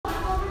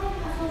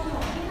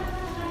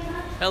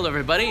Hello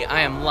everybody, I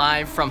am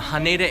live from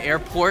Haneda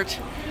Airport.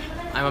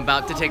 I'm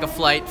about to take a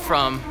flight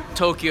from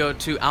Tokyo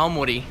to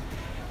Aomori,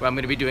 where I'm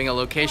going to be doing a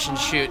location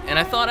shoot. And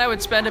I thought I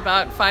would spend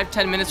about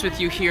 5-10 minutes with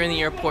you here in the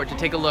airport to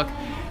take a look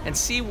and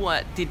see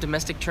what the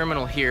domestic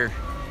terminal here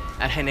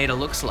at Haneda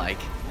looks like.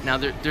 Now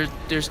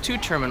there's two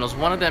terminals.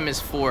 One of them is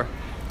for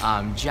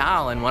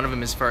JAL and one of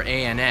them is for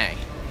ANA.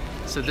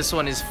 So this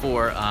one is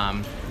for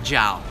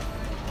JAL.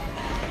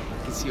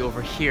 You can see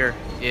over here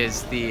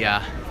is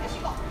the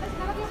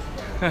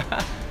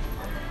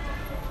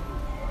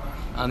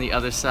on the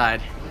other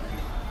side.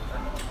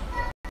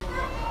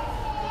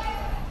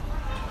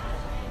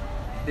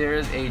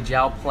 There's a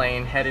JAL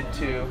plane headed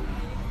to,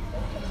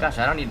 gosh,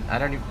 I don't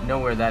even know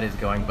where that is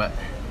going, but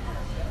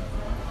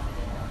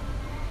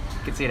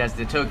you can see it has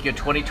the Tokyo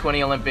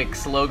 2020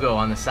 Olympics logo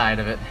on the side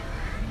of it.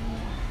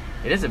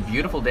 It is a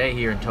beautiful day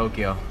here in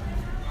Tokyo.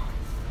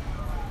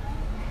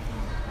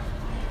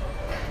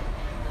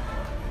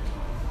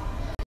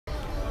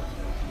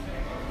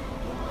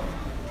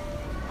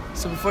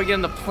 So before I get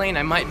on the plane,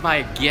 I might buy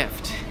a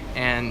gift,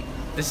 and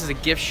this is a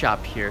gift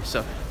shop here.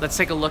 So let's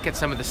take a look at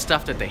some of the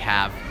stuff that they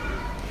have.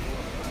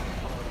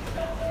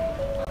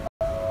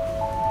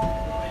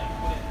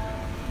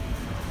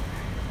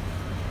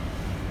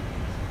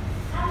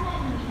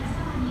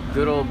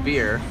 Good old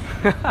beer.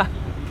 But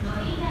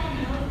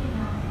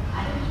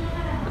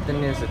then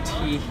there's a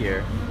tea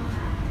here.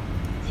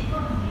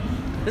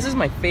 This is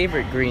my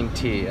favorite green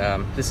tea.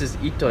 This is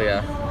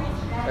Itoya.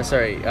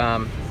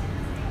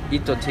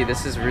 Ito tea.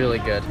 This is really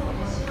good.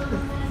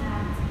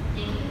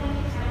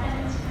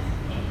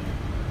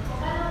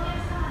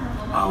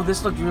 Oh,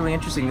 this looked really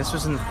interesting. This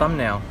was in the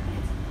thumbnail.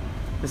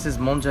 This is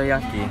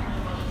monjayaki,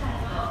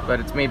 but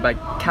it's made by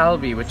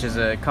Calbee, which is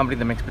a company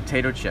that makes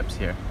potato chips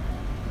here.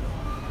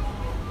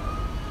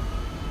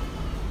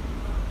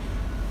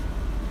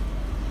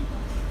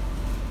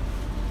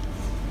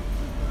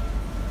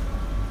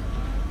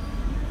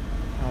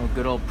 Oh,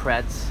 good old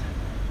pretz.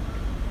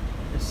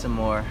 There's some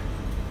more.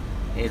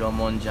 Edo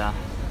monja.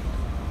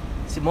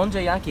 See,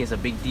 monjayaki is a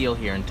big deal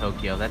here in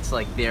Tokyo. That's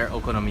like their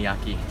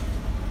okonomiyaki.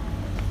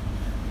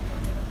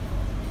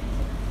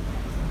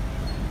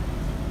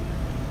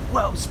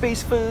 Whoa,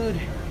 space food!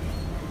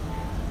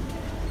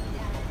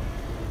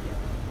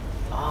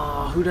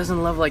 Oh, who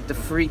doesn't love like the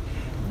free...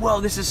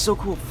 Whoa, this is so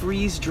cool.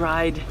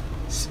 Freeze-dried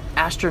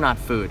astronaut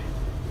food.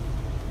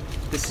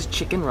 This is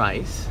chicken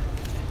rice.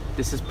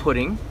 This is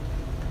pudding.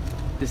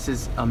 This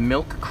is a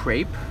milk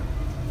crepe.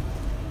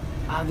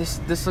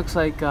 This looks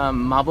like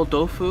mabo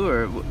tofu,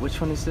 or which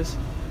one is this?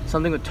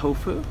 Something with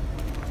tofu?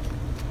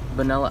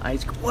 Vanilla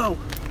ice cream. Whoa!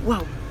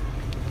 Whoa!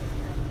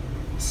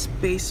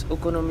 Space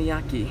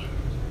okonomiyaki.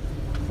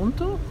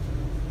 Honto?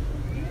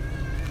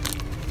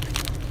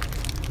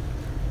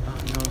 Oh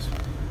no.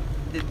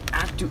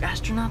 Do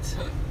astronauts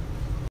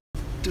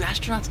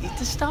eat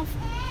this stuff?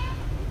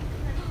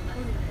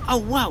 Oh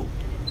wow!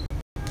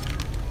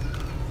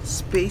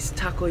 Space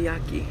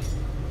takoyaki.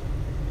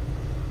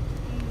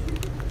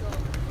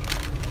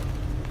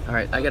 All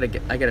right, I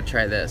gotta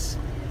try this.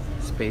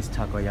 Space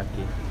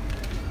takoyaki.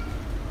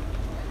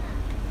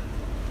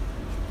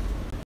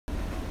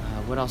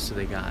 What else do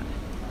they got?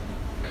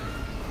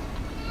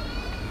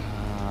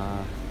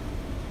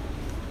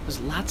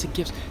 There's lots of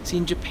gifts. See,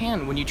 in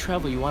Japan, when you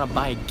travel, you want to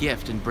buy a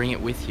gift and bring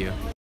it with you,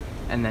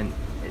 and then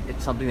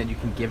it's something that you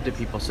can give to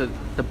people. So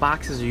the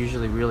boxes are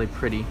usually really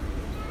pretty.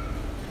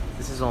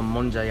 This is all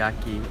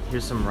monjayaki.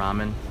 Here's some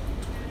ramen.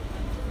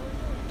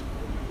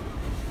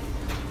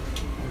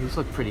 These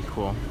look pretty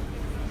cool.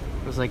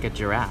 It was like a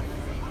giraffe.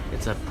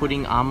 It's a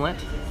pudding omelet.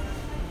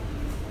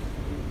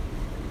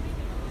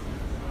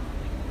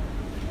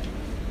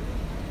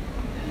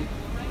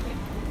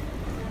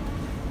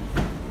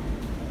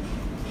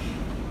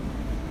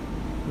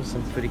 Here's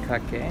some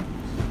furikake.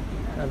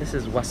 Now this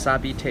is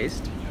wasabi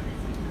taste.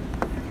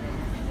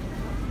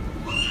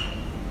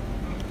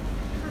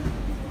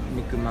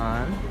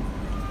 Nikuman.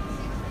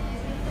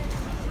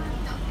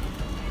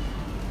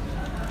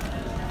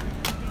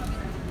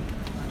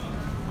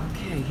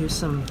 Here's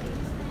some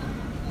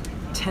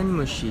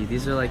tenmushi.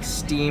 These are like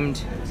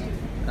steamed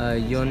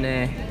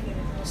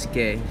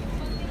yonesuke.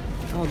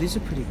 Oh, these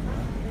are pretty cool.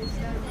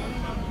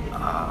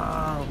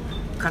 Oh,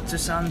 katsu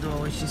sando,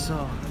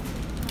 oishishou.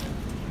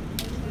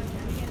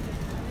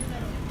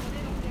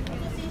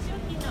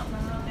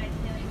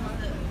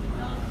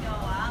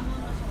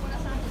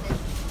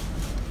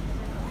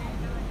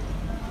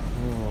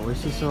 Oh,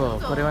 oishishou.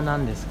 これは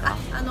何ですか？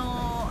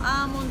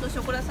アーモンドシ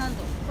ョコラサン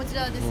ド。こち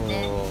らです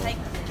ね。はい。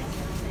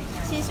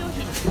新商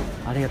品。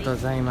ありがとう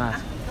ございま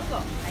す。どうぞ。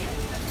は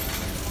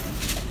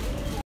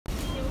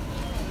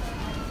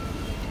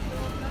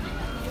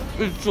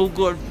い。It's so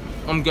good.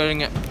 I'm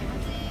getting it.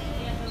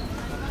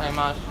 買い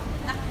ます。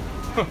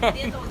あ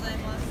りがとうござい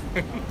ます。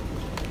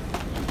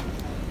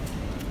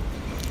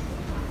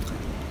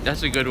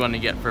That's a good one to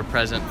get for a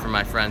present for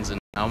my friends in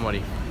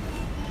Aomori.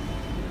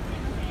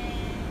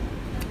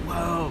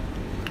 Whoa,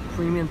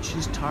 premium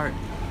cheese tart.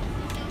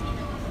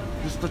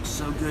 This looks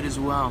so good as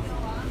well.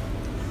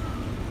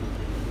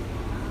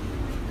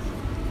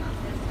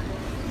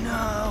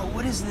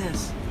 is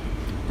this?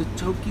 The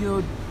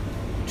Tokyo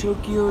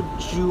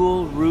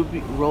Jewel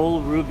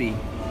Roll Ruby.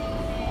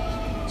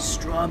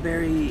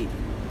 Strawberry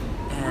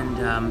and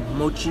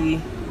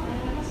mochi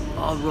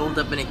all rolled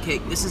up in a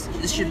cake.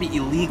 This should be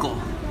illegal.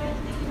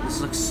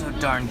 This looks so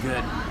darn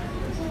good.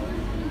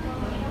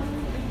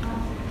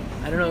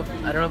 I don't know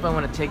if I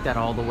want to take that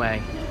all the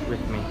way with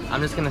me.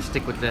 I'm just gonna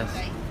stick with this.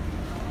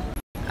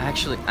 I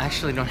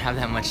actually don't have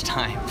that much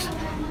time.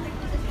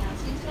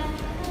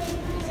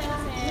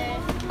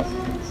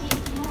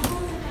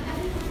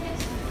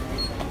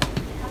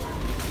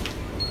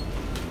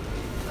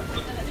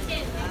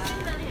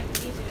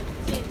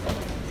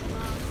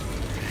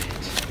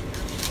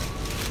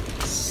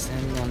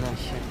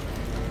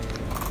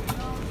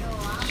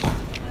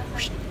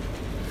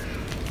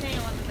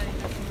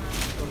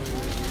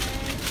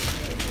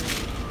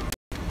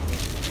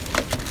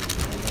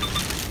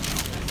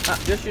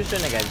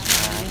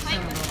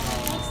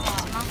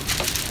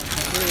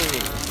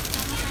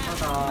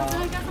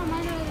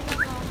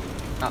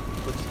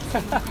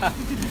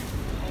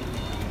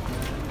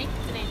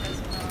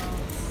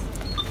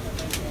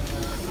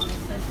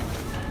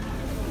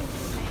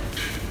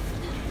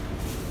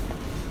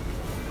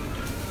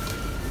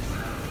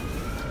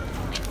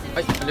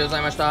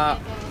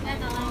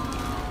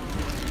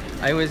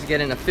 I always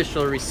get an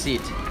official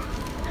receipt.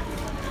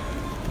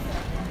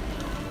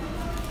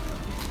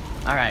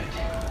 All right.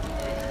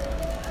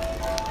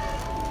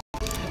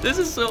 This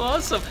is so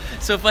awesome.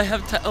 So if I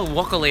have time, oh,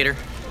 walk-a-later.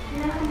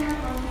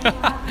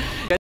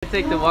 Gotta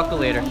take the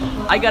walk-a-later.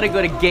 I gotta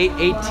go to gate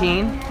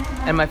 18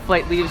 and my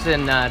flight leaves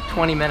in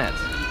 20 minutes.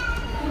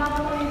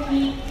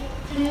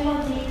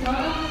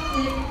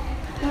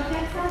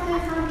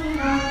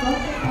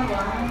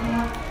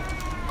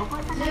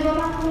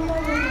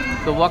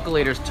 The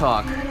walk-a-laters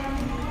talk.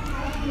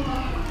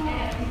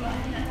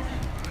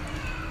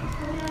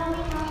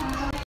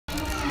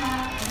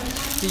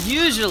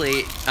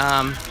 Usually,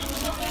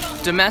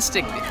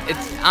 domestic,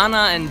 it's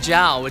ANA and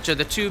JAL, which are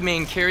the two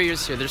main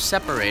carriers here. They're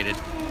separated.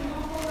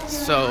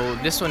 So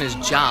this one is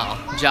JAL.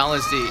 JAL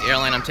is the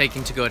airline I'm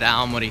taking to go to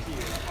Aomori.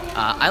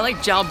 I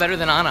like JAL better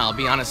than ANA, I'll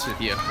be honest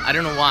with you. I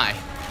don't know why.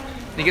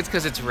 I think it's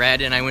because it's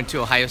red and I went to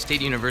Ohio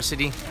State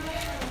University.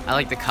 I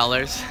like the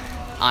colors.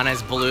 ANA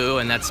is blue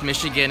and that's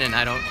Michigan and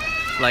I don't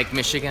like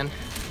Michigan.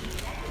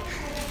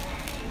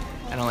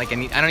 I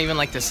don't even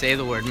like to say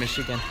the word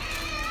Michigan.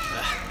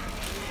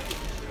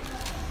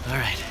 All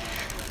right,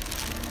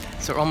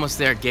 so we're almost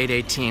there, gate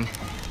 18.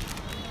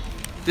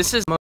 This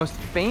is the most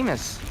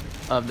famous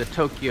of the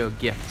Tokyo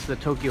gifts, the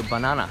Tokyo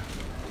banana.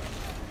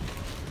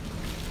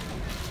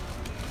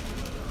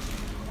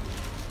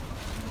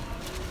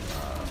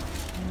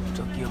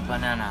 Tokyo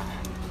banana.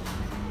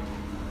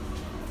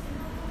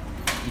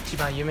 一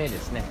番有名で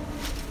すね.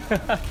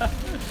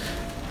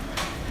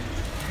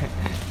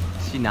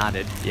 She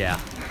nodded, yeah.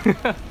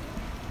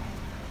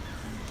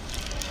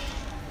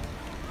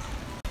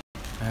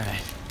 All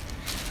right.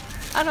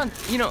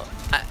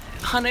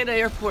 Haneda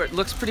Airport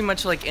looks pretty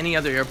much like any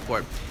other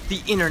airport.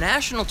 The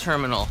international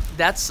terminal,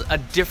 that's a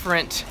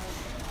different,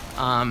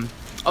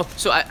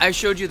 so I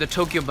showed you the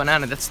Tokyo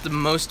banana. That's the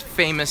most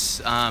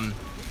famous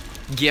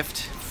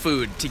gift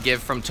food to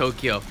give from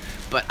Tokyo.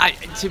 But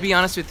to be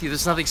honest with you,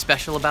 there's nothing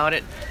special about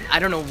it. I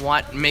don't know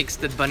what makes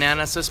the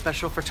banana so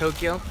special for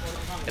Tokyo.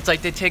 It's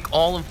like they take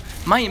all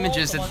of, my image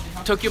is that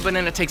Tokyo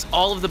banana takes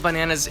all of the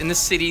bananas in the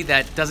city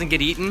that doesn't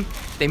get eaten,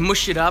 they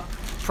mush it up,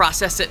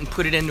 process it and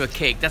put it into a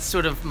cake. That's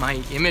sort of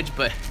my image,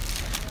 but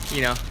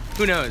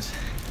who knows?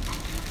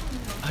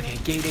 Okay,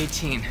 gate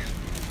 18.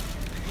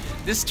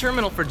 This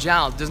terminal for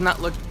JAL does not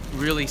look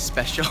really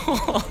special.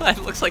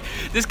 It looks like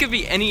this could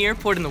be any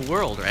airport in the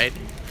world, right?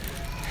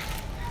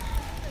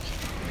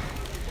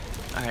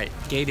 All right,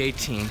 gate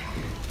 18.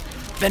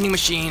 Vending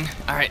machine.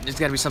 All right, there's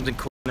gotta be something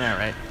cool in there,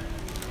 right?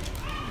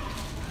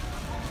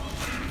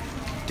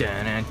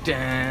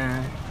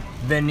 Dun-dun-dun.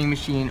 Vending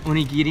machine,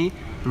 onigiri.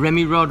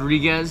 Remy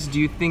Rodriguez, do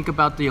you think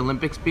about the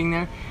Olympics being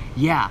there?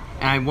 Yeah,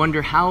 and I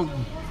wonder how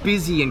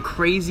busy and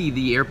crazy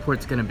the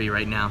airport's gonna be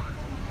right now.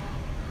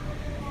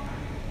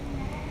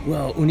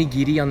 Whoa,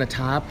 onigiri on the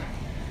top,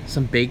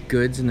 some baked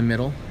goods in the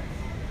middle.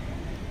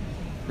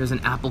 There's an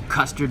apple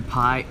custard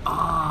pie.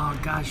 Oh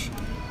gosh,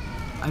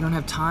 I don't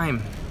have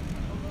time.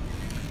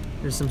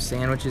 There's some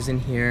sandwiches in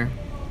here.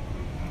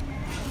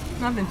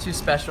 Nothing too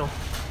special.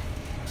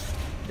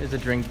 There's a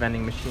drink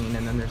vending machine,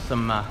 and then there's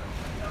some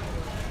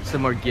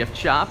more gift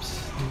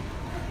shops.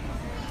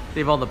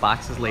 They have all the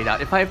boxes laid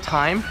out. If I have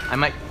time, I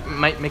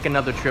might make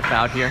another trip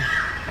out here.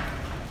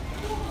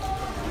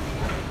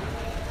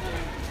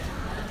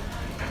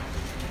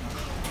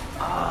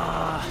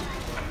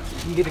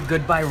 You get a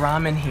goodbye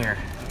ramen here.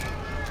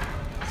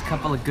 There's a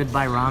couple of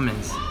goodbye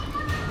ramens.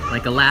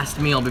 Like a last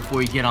meal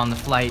before you get on the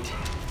flight.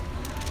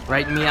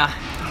 Right, Mia?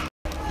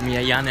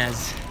 Mia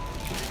Yanez.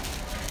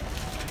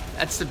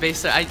 That's the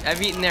base.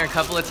 I've eaten there a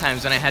couple of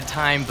times when I had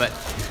time, but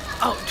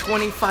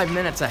 25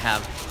 minutes I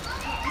have.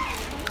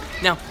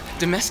 Now,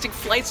 domestic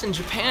flights in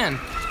Japan,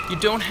 you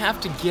don't have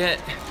to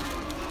get,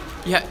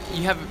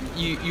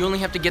 you only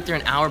have to get there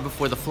an hour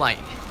before the flight.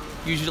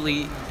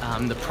 Usually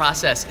the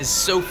process is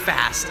so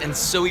fast and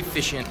so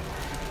efficient.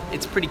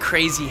 It's pretty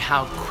crazy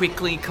how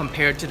quickly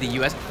compared to the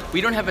US.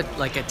 We don't have a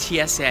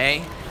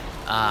TSA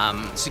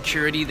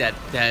security that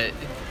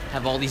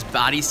have all these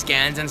body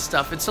scans and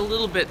stuff. It's a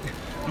little bit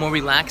more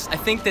relaxed. I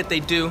think that they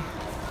do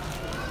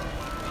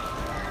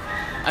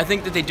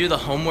the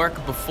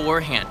homework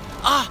beforehand.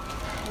 Ah,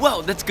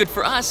 whoa, that's good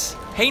for us.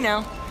 Hey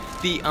now,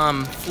 the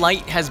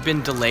flight has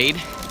been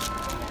delayed.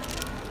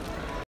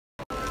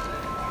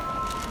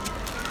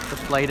 The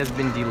flight has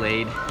been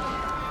delayed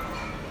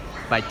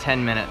by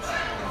 10 minutes.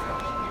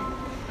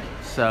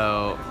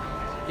 So,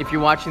 if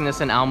you're watching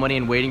this in Aomori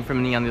and waiting for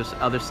me on this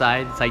other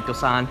side,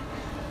 Saito-san,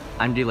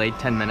 I'm delayed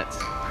 10 minutes.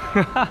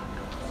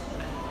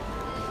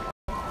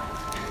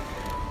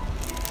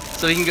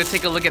 So we can go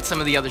take a look at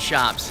some of the other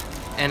shops,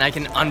 and I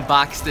can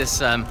unbox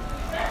this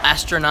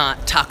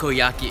astronaut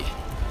takoyaki.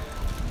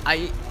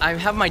 I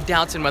have my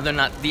doubts on whether or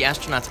not the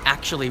astronauts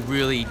actually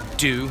really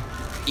do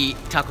eat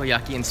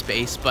takoyaki in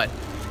space, but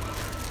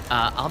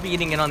I'll be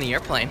eating it on the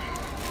airplane.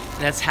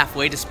 And that's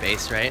halfway to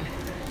space, right?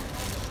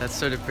 That's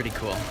sort of pretty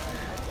cool.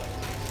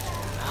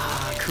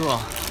 Ah, cool.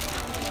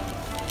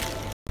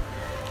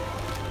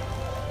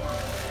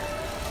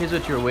 Here's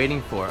what you're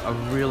waiting for, a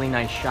really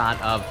nice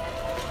shot of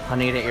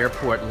Haneda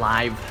Airport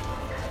live.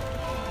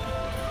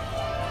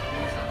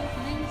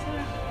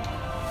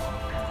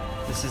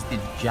 This is the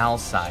JAL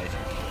side.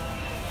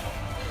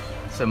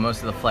 So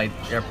most of the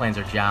airplanes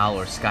are JAL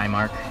or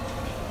Skymark.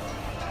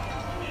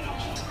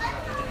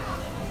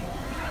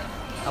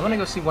 I want to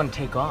go see one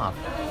take off.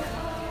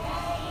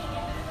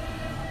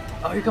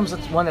 Oh, here comes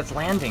one that's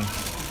landing.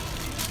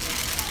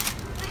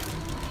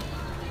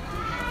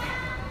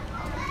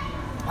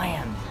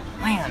 Land.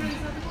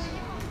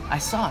 I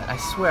saw it, I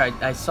swear,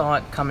 I saw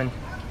it coming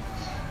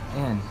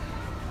in.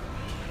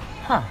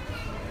 Huh.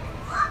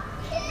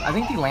 I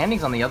think the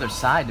landing's on the other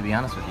side, to be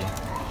honest with you.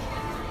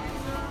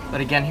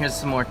 But again, here's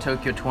some more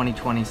Tokyo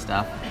 2020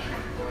 stuff.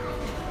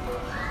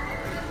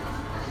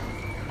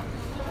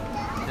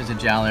 There's a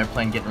JAL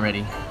airplane getting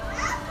ready.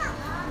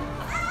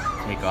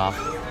 Take off.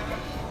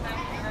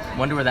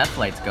 Wonder where that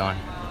flight's going.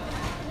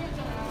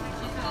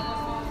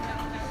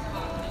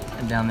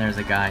 And down there's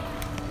a guy.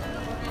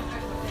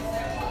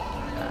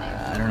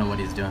 I don't know what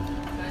he's doing.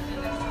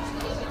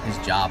 His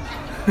job.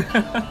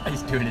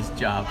 He's doing his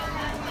job.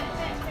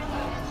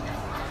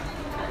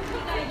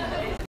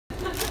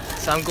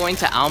 So I'm going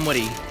to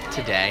Aomori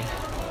today.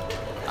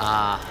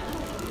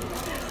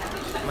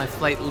 My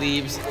flight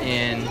leaves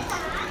in...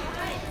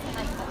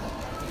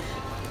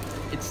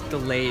 It's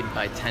delayed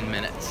by 10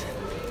 minutes.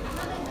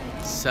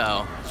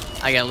 So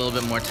I got a little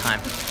bit more time.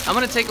 I'm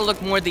gonna take a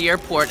look more at the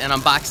airport and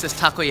unbox this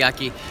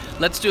takoyaki.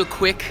 Let's do a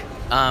quick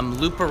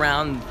loop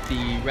around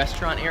the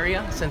restaurant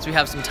area since we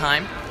have some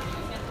time.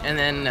 And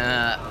then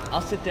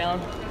I'll sit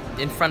down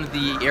in front of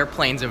the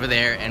airplanes over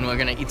there and we're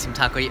gonna eat some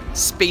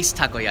space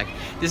takoyaki.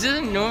 This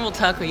isn't normal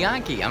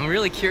takoyaki. I'm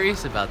really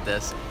curious about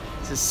this.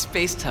 This is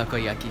space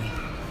takoyaki.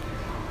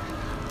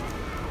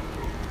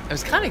 It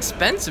was kind of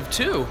expensive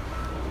too.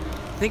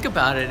 Think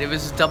about it. It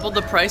was double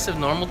the price of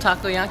normal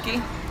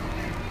takoyaki.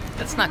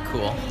 That's not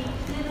cool.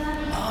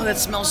 Oh, that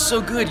smells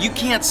so good. You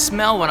can't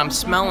smell what I'm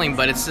smelling,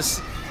 but it's this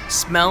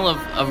smell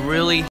of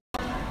really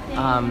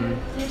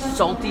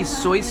salty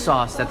soy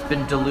sauce that's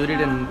been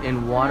diluted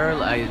in water,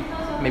 like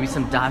maybe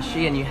some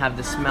dashi, and you have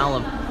the smell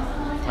of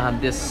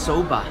this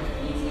soba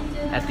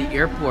at the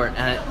airport,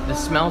 and the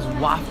smell's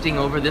wafting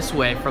over this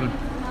way from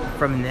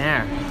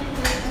there.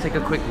 Let's take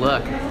a quick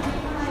look.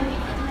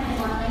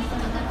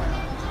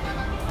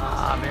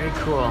 Ah, very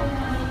cool.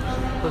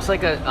 Looks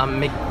like a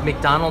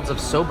McDonald's of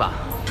soba.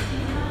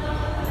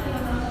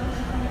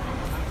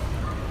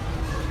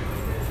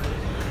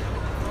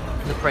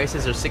 The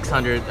prices are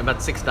about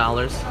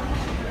 $6,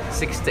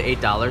 $6 to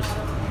 $8.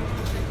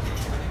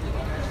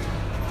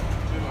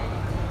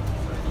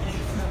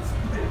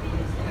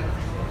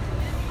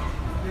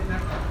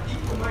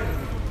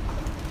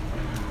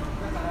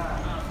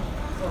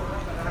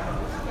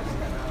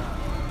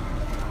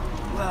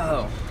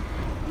 Whoa!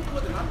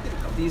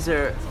 These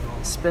are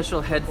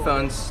special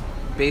headphones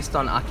based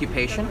on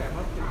occupation.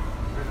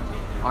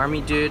 Army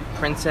dude,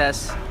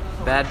 princess,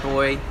 bad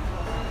boy,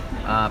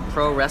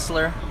 pro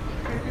wrestler,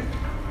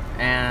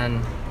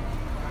 and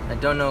I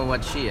don't know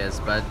what she is,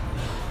 but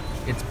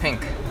it's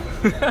pink.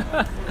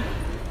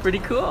 Pretty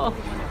cool.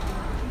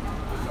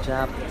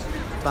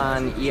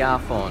 Japan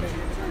earphone.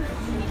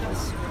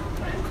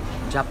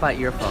 Japa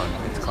earphone,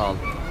 it's called.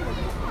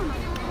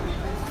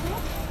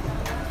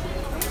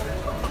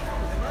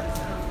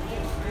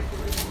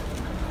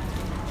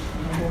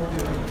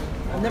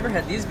 I've never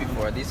had these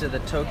before. These are the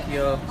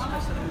Tokyo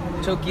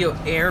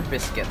Air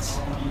biscuits.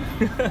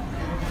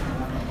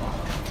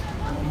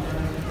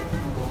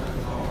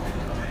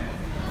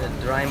 The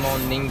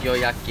Doraemon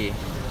Ningyo-yaki.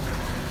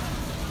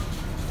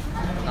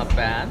 Not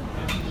bad.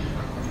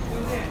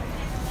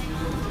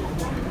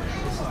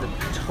 This is the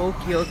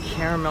Tokyo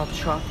caramel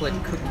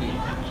chocolate cookie.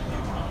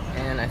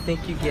 And I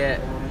think you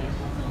get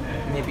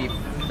maybe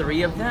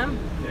 3 of them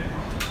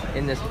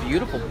in this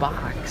beautiful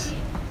box.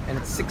 And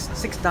it's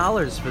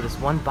 $6 for this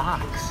one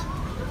box.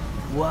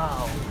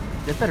 Whoa,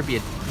 that better be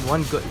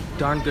one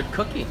darn good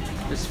cookie.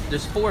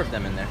 There's 4 of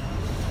them in there.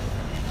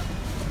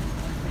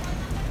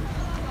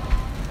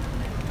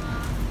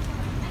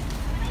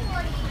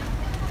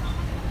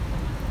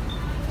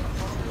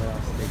 What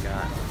else they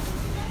got?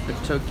 The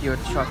Tokyo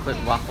chocolate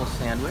waffle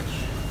sandwich.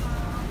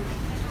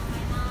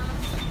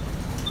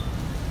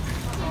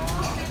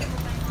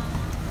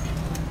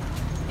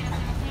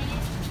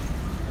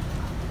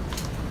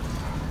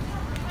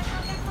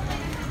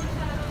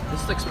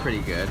 This looks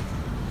pretty good.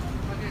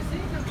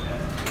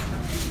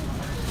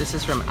 This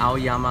is from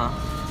Aoyama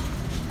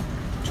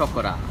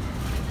Chocolate.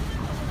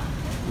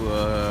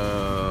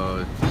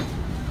 Whoa,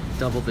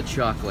 double the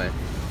chocolate.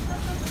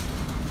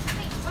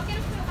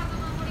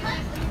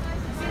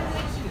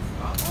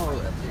 Oh,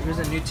 here's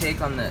a new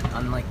take on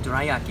like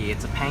dorayaki.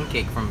 It's a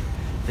pancake from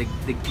the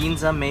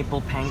Ginza maple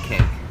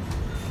pancake.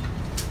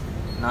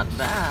 Not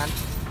bad.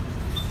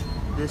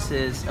 This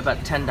is about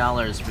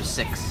 $10 for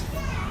 6.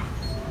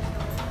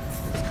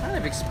 It's kind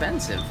of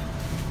expensive.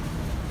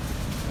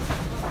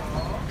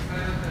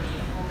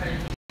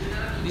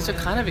 These are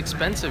kind of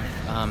expensive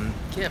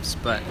gifts,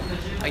 but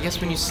I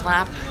guess when you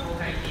slap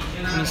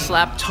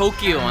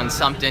Tokyo on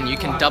something, you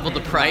can double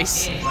the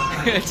price.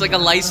 It's like a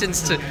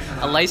license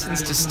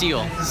to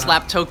steal.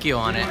 Slap Tokyo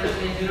on it,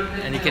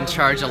 and you can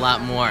charge a lot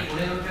more.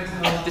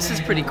 This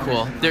is pretty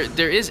cool.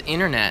 There is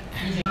internet.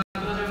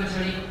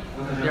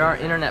 There are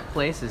internet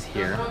places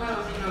here.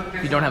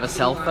 If you don't have a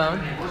cell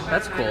phone,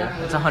 that's cool.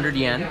 It's 100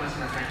 yen,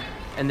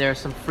 and there are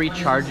some free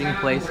charging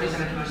places.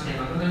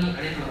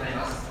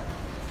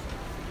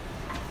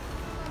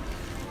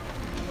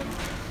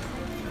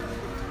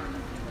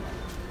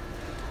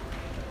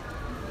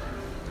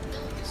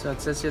 So it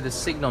says here the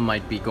signal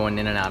might be going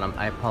in and out.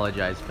 I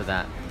apologize for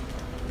that.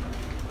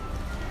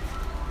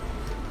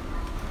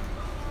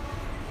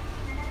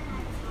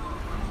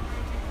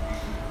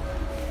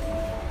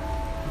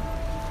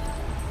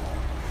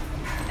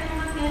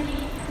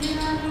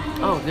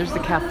 Oh, there's the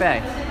cafe.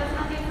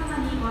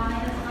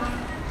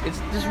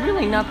 There's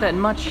really not that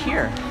much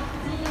here.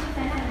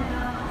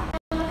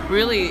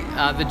 Really,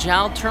 the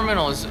JAL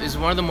terminal is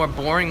one of the more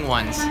boring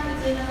ones.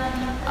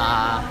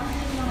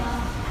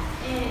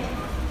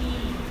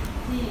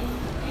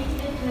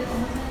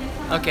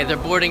 Okay, they're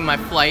boarding my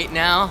flight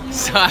now,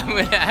 so I'm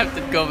gonna have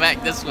to go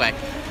back this way.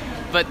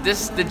 But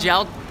the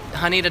JAL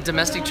Haneda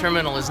domestic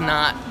terminal is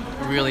not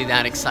really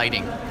that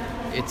exciting.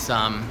 It's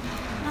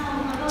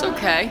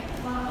okay.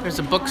 There's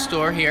a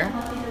bookstore here.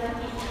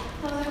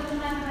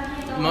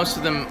 Most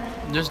of them,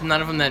 there's none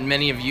of them that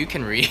many of you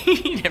can read.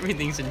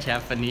 Everything's in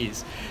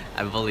Japanese,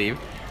 I believe.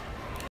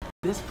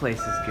 This place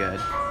is good.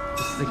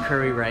 This is the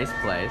curry rice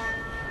place.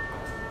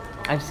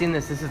 I've seen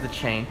this. This is the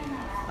chain.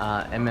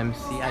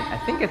 MMC. I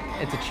think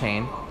it's a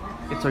chain.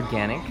 It's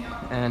organic,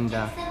 and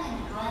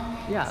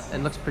yeah,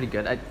 it looks pretty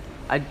good.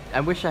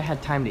 I wish I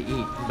had time to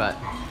eat, but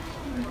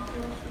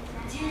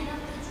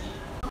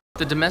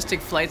the domestic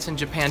flights in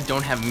Japan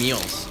don't have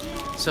meals,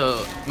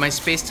 so my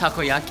space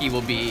takoyaki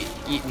will be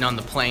eaten on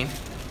the plane.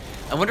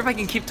 I wonder if I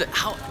can keep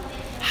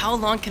how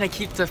long can I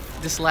keep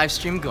this live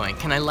stream going?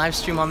 Can I live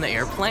stream on the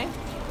airplane?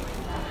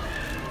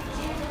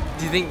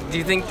 Do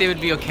you think they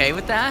would be okay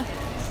with that?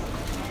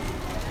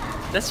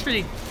 That's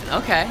pretty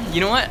okay.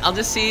 You know what? I'll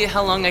just see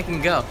how long I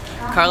can go.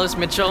 Carlos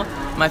Mitchell,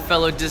 my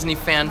fellow Disney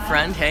fan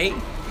friend, hey,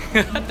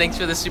 thanks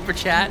for the super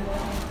chat.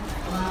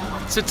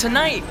 So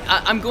tonight,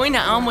 I'm going to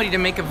Aomori to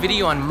make a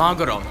video on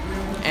maguro,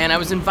 and I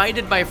was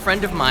invited by a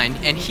friend of mine,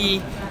 and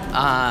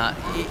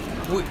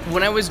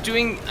when I was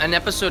doing an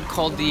episode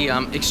called the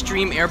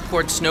Extreme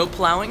Airport Snow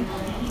Plowing,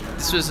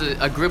 this was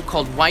a group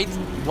called White,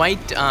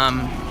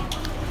 I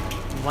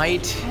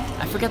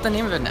forget the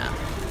name of it now.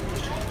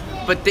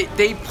 But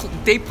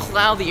they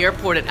plow the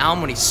airport at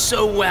Aomori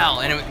so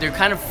well, and they're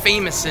kind of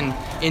famous in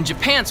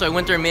Japan, so I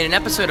went there and made an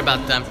episode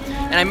about them.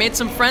 And I made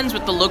some friends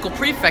with the local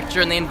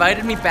prefecture, and they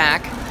invited me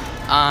back.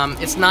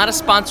 It's not a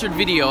sponsored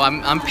video,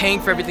 I'm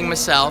paying for everything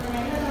myself.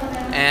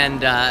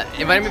 And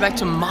invited me back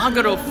to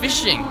maguro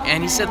fishing.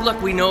 And he said,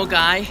 look, we know a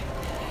guy,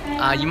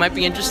 you might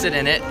be interested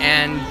in it,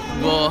 and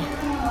we'll...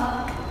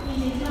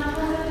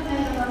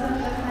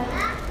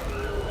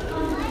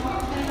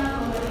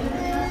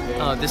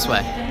 Oh, this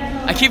way.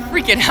 I keep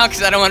freaking out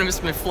because I don't want to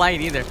miss my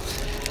flight either.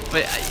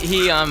 But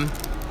he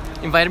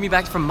invited me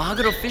back for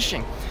maguro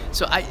fishing.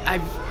 So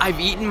I've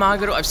eaten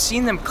maguro. I've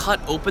seen them cut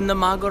open the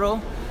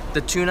maguro, the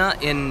tuna,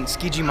 in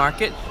Tsukiji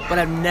Market, but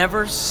I've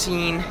never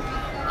seen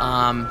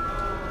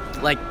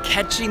like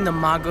catching the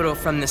maguro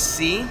from the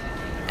sea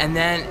and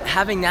then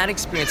having that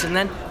experience, and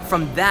then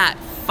from that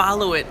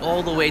follow it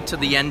all the way to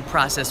the end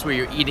process where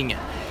you're eating it.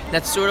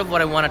 That's sort of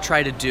what I want to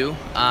try to do.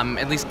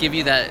 At least give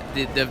you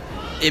the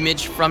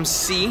image from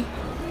sea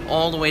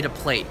all the way to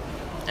plate,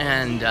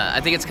 and I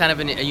think it's kind of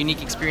a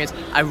unique experience.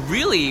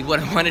 What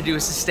I want to do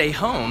is to stay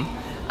home.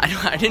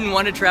 I didn't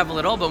want to travel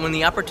at all, but when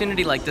the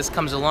opportunity like this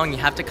comes along, you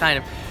have to kind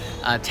of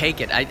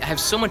take it. I have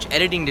so much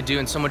editing to do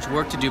and so much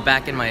work to do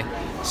back in my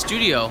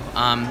studio.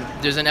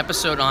 There's an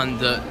episode on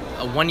a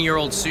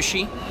 1-year-old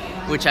sushi,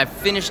 which I've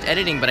finished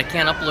editing, but I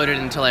can't upload it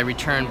until I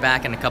return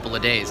back in a couple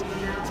of days.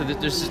 So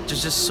there's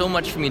just so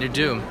much for me to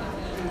do,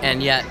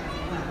 and yet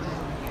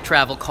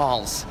travel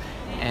calls.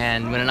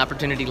 And when an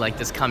opportunity like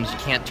this comes, you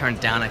can't turn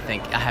it down. I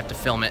think I have to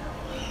film it.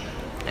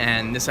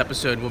 And this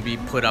episode will be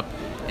put up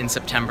in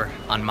September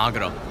on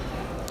Maguro.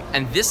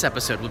 And this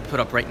episode will be put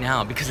up right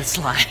now because it's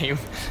live.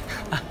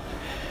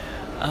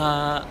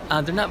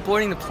 They're not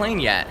boarding the plane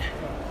yet.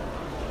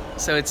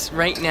 So it's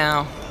right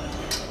now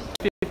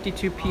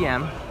 2:52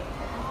 p.m.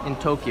 in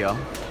Tokyo.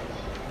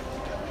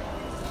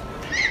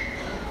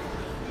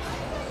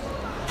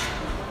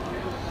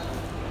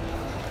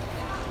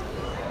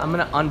 I'm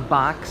gonna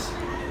unbox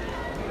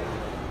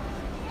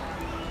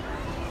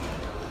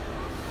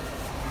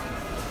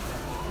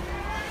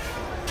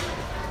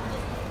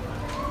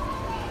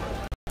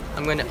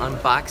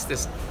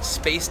this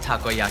space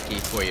takoyaki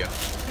for you.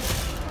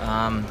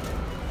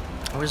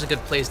 Where's a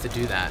good place to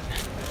do that?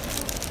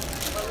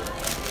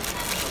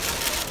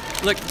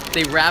 Look,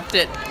 they wrapped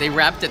it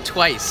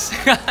twice.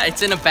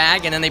 It's in a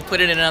bag and then they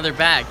put it in another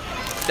bag.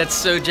 That's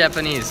so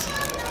Japanese.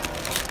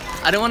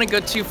 I don't want to go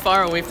too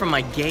far away from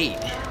my gate.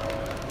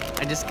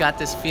 I just got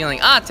this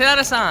feeling. Ah,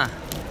 Terada-san!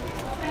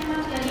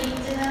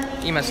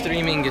 Ima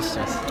streamingして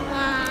ます.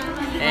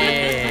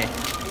 Hey.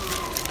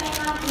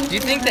 Do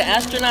you think the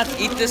astronauts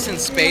eat this in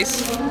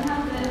space?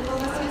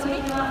 Excuse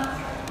me?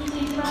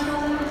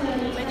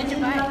 Where did you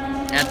buy it?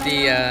 At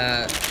the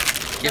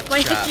gift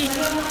shop. Takoyaki.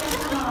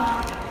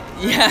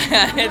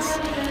 Yeah, it's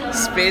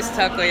space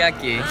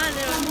takoyaki. Ah,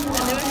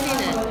 I've never seen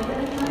it.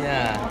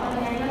 Yeah.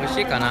 美味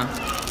しいかな?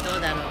 ど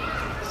うだろう。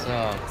そう。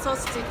ソー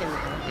スついてるの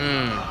かな。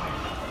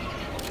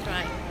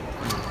Try.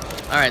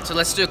 Alright, so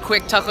let's do a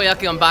quick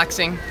takoyaki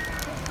unboxing.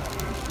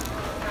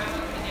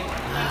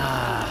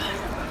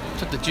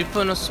 ちょっと10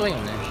分遅いよ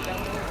ね。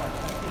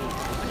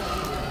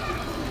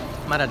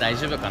まだ大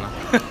丈夫かな?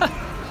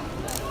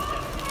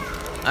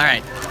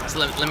 Alright, so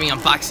let me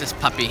unbox this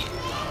puppy.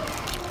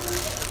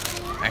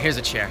 Alright, here's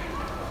a chair.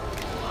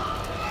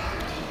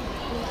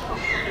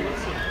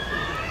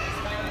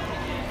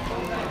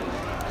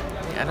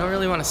 I don't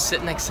really want to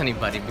sit next to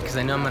anybody because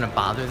I know I'm going to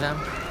bother them.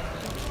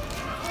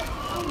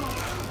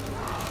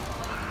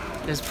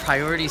 There's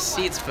priority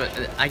seats, but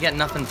I get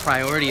nothing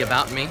priority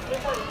about me.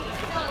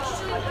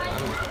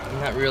 I'm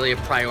not really a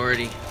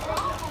priority.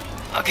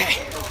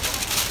 Okay.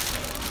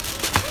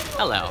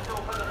 Hello.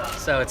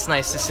 So it's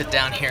nice to sit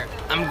down here.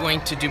 I'm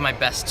going to do my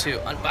best to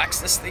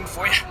unbox this thing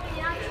for you.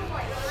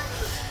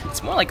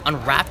 It's more like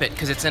unwrap it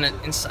because it's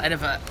inside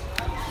of an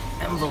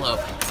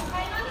envelope.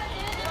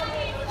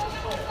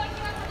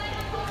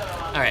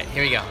 All right,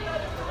 here we go.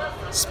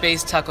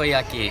 Space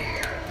takoyaki.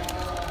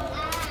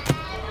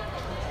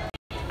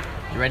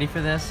 You ready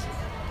for this?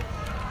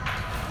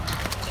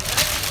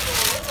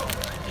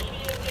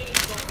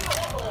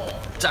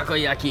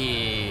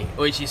 Takoyaki,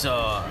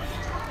 oishiso.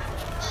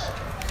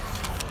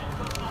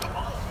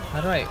 How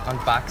do I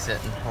unbox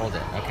it and hold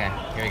it? Okay,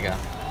 here we go.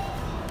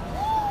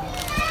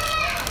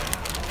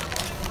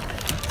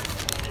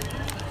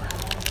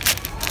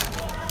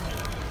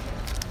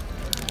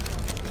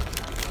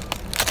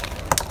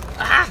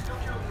 Ah!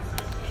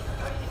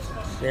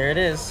 There it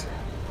is.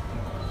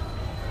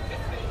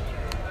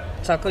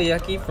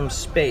 Takoyaki from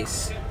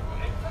space.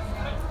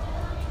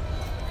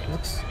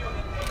 Looks.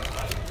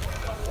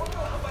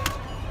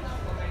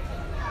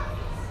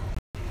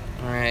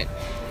 All right.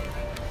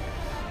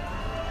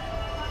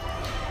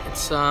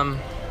 It's I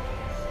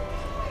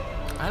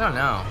don't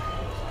know.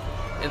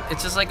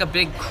 It's just like a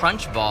big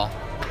crunch ball.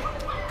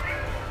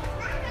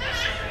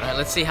 All right,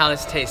 let's see how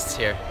this tastes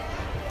here.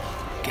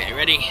 Okay,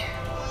 ready?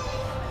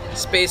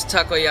 Space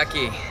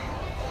takoyaki.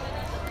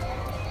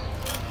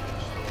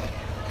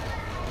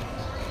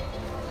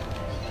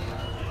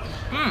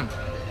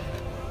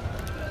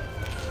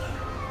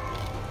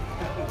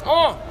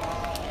 Oh!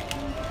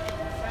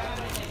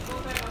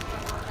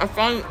 I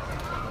found.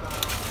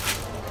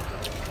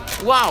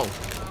 Wow.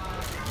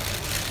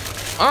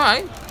 All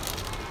right.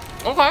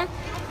 Okay.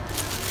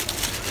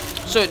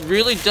 So it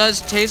really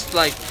does taste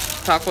like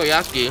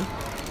takoyaki.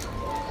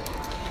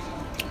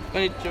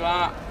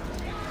 Konnichiwa.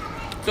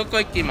 Doko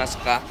ikimasu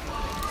ka?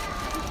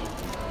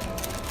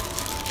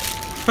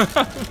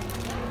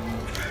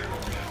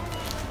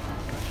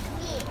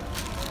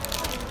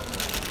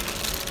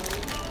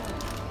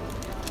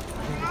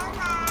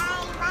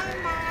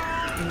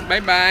 Bye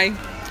bye.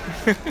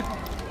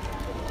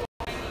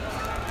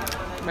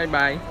 Bye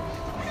bye.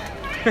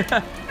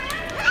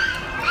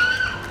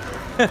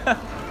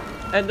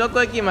 どこ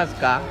行きます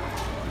か?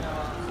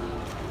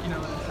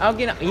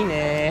 沖縄。いい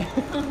ね。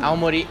青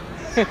森。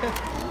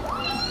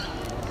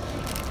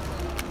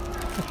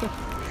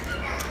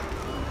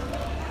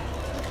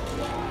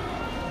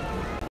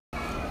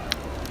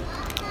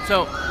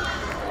So,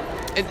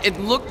 it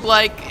looked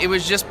like it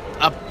was just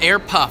an air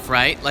puff,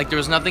 right? Like there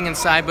was nothing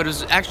inside, but it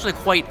was actually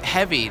quite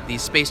heavy, the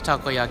space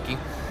takoyaki.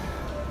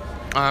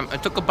 I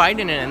took a bite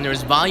in it and there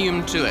was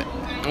volume to it.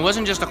 It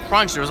wasn't just a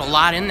crunch, there was a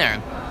lot in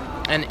there.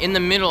 And in the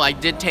middle, I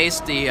did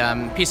taste the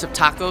piece of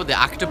taco, the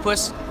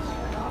octopus.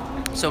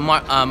 So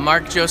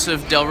Mark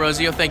Joseph Del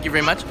Rosio, thank you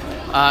very much.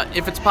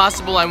 If it's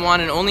possible, I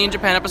want an Only in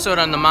Japan episode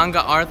on the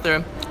manga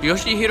author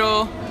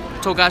Yoshihiro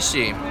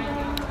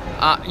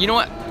Togashi. You know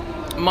what,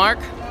 Mark?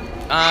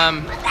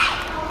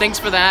 Thanks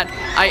for that.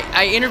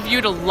 I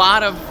interviewed a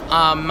lot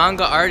of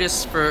manga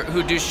artists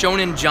who do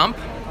Shonen Jump,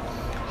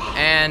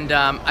 and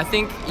I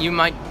think you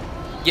might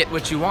get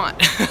what you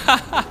want.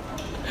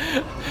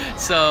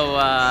 So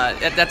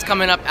that's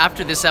coming up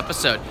after this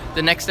episode.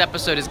 The next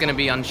episode is going to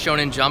be on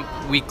Shonen Jump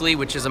Weekly,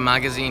 which is a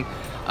magazine,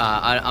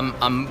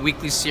 a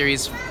weekly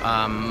series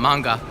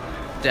manga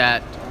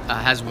that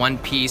has One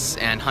Piece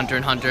and Hunter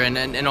x Hunter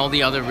and all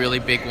the other really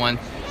big ones.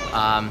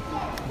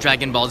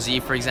 Dragon Ball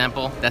Z, for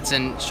example, that's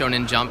in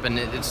Shonen Jump, and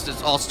it's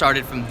just all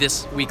started from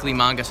this weekly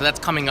manga, so that's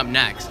coming up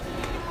next.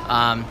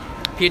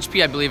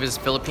 PHP, I believe, is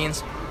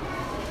Philippines.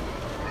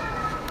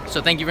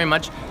 So thank you very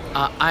much.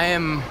 I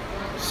am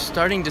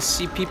starting to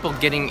see people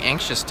getting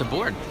anxious to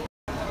board.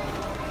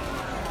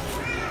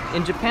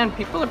 In Japan,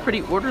 people are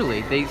pretty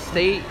orderly. They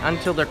stay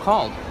until they're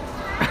called.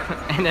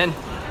 And then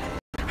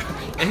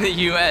in the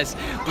US,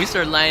 we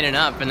start lining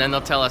up, and then they'll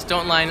tell us,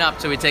 don't line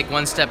up, so we take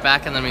one step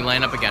back and then we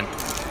line up again.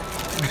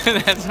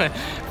 That's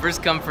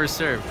first come, first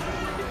serve.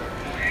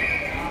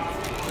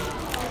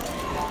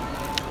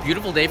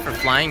 Beautiful day for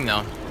flying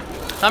though.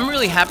 I'm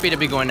really happy to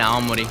be going to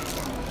Aomori.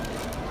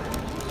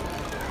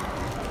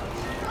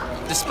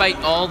 Despite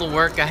all the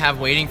work I have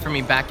waiting for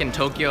me back in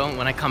Tokyo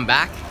when I come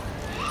back,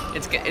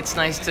 it's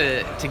nice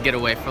to get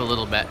away for a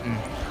little bit and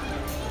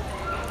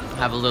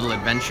have a little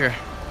adventure.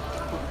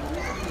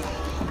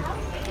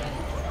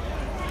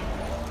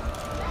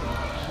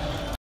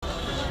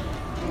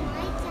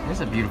 It's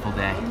a beautiful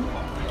day.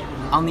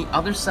 On the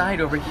other side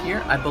over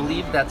here, I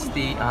believe that's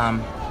the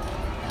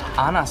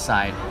ANA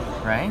side,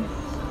 right?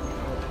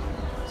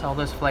 So all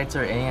those flights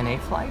are ANA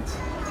flights.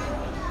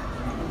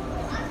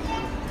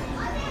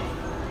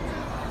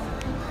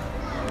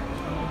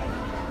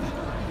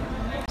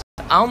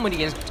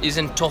 Aomori is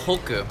in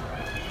Tohoku.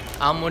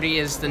 Aomori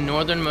is the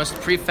northernmost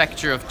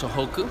prefecture of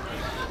Tohoku.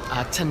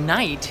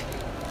 Tonight,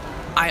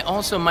 I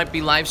also might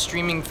be live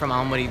streaming from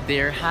Aomori.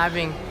 They're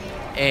having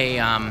a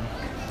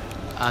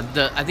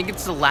I think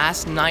it's the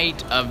last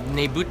night of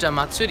Nebuta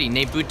Matsuri.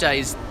 Nebuta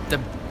is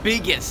the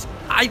biggest,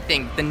 I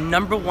think, the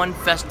 #1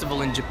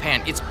 festival in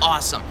Japan. It's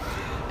awesome.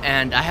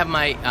 And I have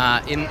my,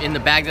 in the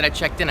bag that I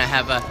checked in, I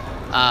have a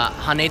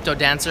Haneto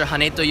dancer,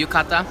 Haneto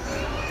Yukata.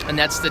 And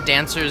that's the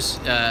dancers,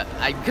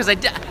 because I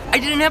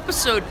did an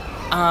episode,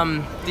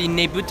 the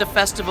Nebuta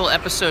Festival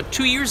episode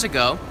 2 years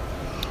ago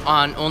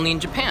on Only in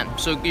Japan.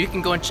 So you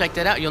can go and check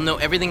that out. You'll know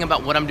everything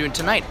about what I'm doing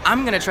tonight.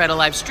 I'm gonna try to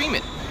live stream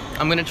it.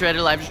 I'm gonna try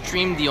to live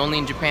stream the Only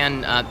in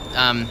Japan,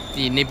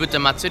 the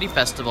Nebuta Matsuri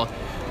Festival.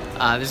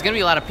 There's gonna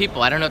be a lot of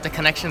people. I don't know if the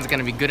connection is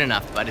gonna be good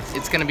enough, but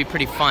it's gonna be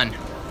pretty fun.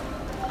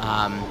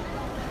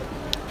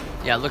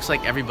 Yeah, it looks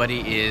like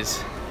everybody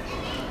is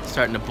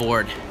starting to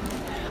board.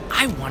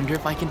 I wonder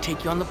if I can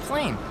take you on the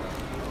plane.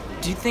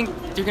 Do you think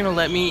they're gonna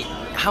let me?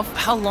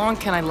 How long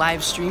can I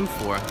live stream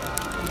for?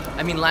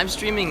 I mean, live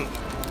streaming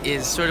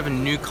is sort of a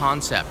new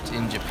concept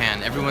in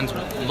Japan. Everyone's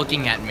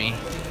looking at me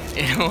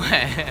in a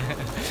way.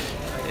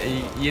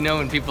 You know,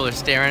 when people are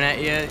staring at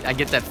you, I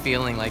get that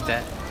feeling like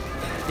that.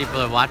 People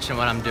are watching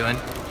what I'm doing.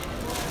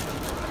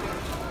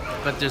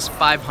 But there's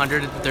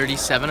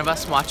 537 of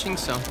us watching,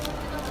 so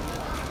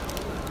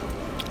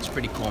it's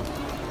pretty cool.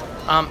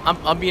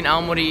 I'll be in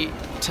Aomori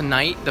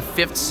tonight, the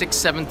 5th, 6th,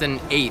 7th,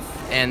 and 8th.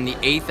 And the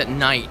 8th at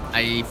night,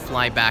 I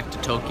fly back to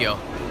Tokyo.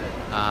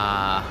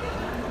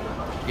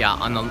 Yeah,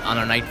 on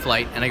a night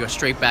flight, and I go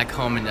straight back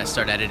home and I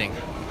start editing.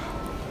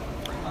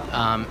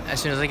 As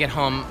soon as I get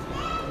home,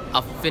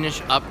 I'll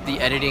finish up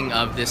the editing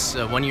of this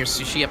 1 year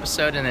sushi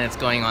episode, and then it's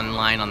going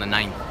online on the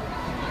 9th.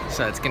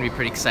 So it's gonna be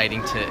pretty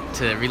exciting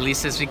to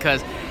release this,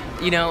 because,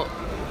 you know,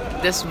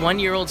 this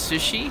 1-year-old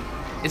sushi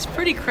is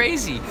pretty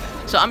crazy.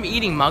 So I'm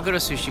eating maguro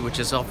sushi, which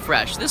is all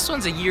fresh. This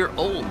one's a year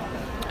old.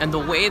 And the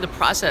way, the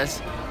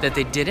process that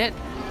they did it,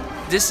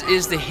 this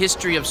is the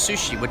history of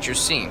sushi, what you're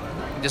seeing.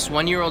 This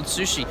 1-year-old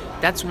sushi,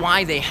 that's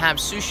why they have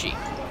sushi,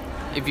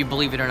 if you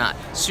believe it or not.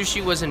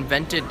 Sushi was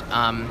invented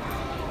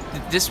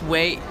this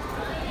way.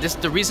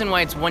 The reason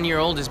why it's 1 year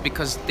old is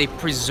because they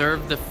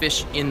preserved the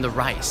fish in the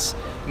rice.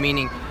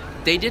 Meaning,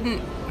 they didn't,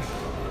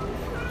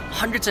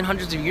 hundreds and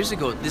hundreds of years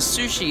ago, this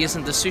sushi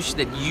isn't the sushi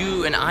that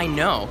you and I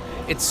know.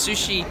 It's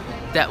sushi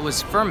that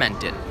was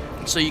fermented.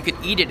 So you could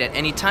eat it at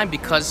any time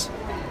because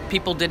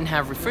people didn't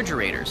have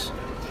refrigerators.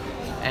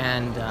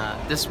 And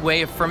this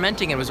way of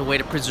fermenting it was a way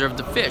to preserve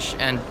the fish,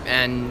 and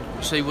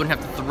so you wouldn't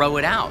have to throw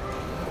it out.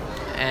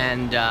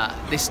 And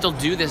they still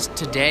do this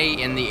today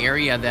in the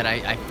area that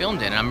I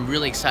filmed in. And I'm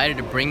really excited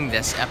to bring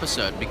this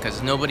episode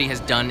because nobody has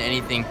done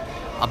anything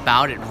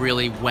about it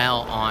really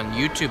well on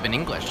YouTube in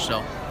English.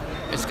 So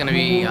it's gonna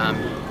be,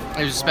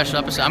 it was a special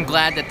episode. I'm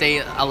glad that they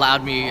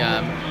allowed me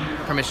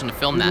permission to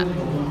film that.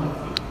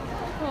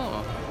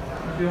 Oh.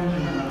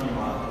 Dancing.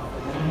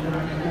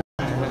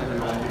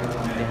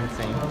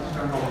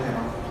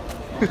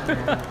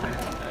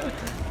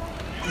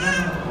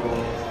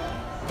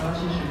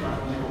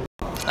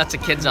 Lots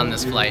of kids on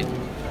this flight.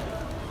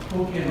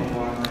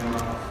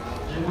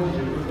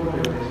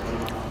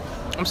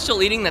 I'm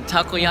still eating the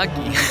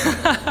takoyaki.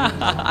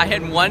 I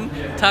had one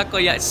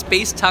takoyaki,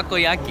 space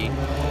takoyaki,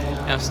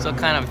 and I'm still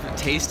kind of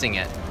tasting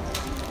it.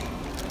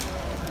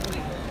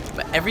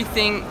 But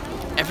everything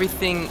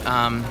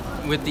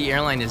with the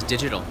airline is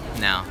digital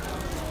now.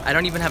 I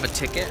don't even have a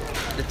ticket.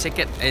 The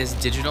ticket is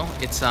digital.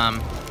 It's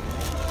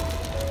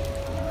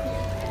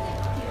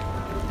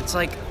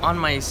like on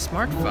my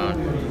smartphone.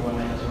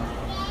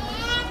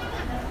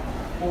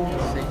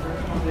 See?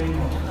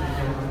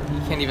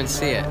 You can't even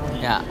see it.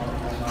 Yeah.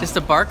 Just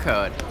a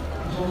barcode.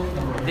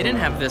 They didn't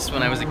have this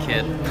when I was a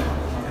kid.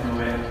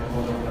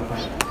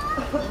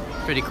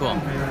 Pretty cool.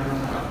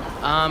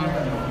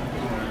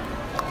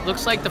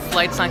 Looks like the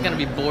flight's not going to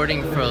be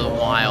boarding for a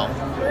while.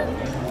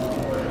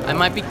 I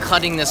might be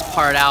cutting this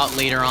part out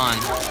later on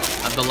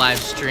of the live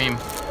stream.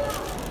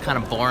 Kind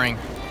of boring.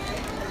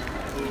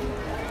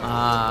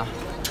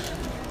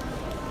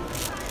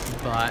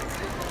 But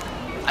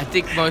I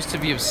think most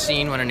of you have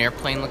seen what an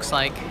airplane looks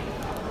like.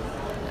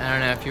 I don't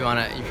know if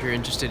you're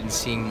interested in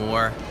seeing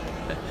more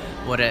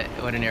what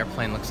an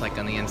airplane looks like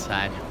on the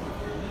inside.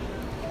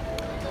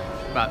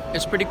 But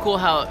it's pretty cool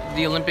how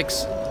the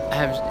Olympics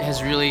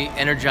has really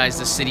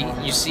energized the city.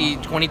 You see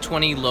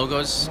 2020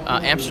 logos,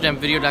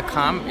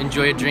 AmsterdamVideo.com,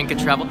 enjoy a drink and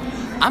travel.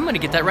 I'm gonna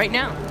get that right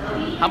now.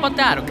 How about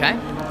that, okay?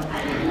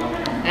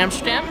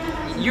 Amsterdam,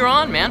 you're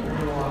on, man.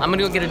 I'm gonna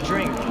go get a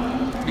drink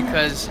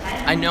because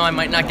I know I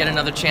might not get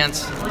another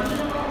chance.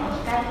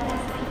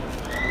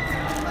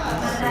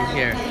 Let's see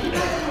here.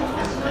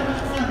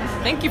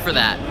 Thank you for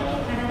that.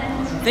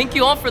 Thank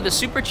you all for the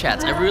super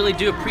chats. I really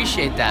do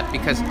appreciate that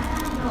because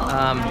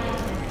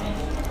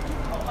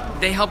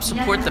they help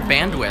support the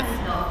bandwidth.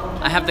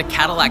 I have the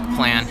Cadillac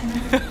plan,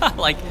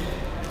 like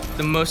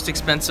the most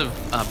expensive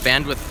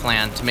bandwidth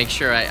plan to make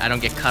sure I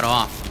don't get cut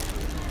off.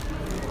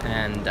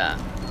 And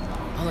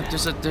oh look,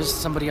 there's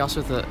somebody else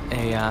with a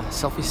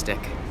selfie stick.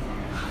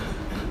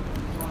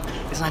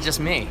 It's not just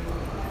me.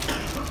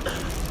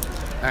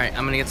 All right,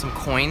 I'm gonna get some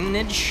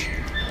coinage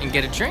and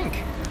get a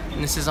drink.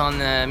 And this is on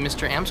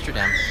Mr.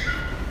 Amsterdam.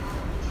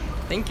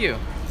 Thank you.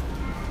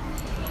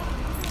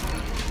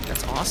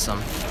 That's awesome.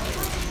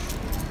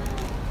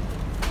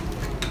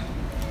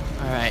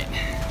 All right.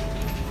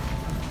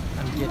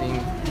 I'm getting...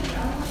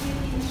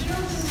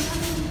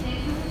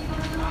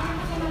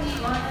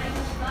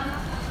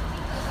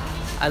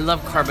 I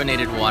love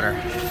carbonated water.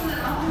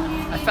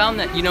 I found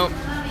that, you know,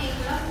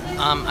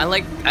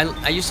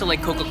 I used to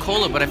like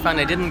Coca-Cola, but I found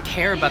I didn't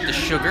care about the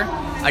sugar.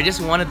 I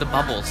just wanted the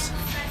bubbles.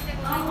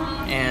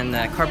 And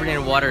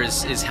carbonated water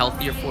is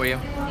healthier for you.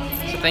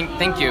 So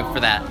thank you for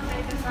that.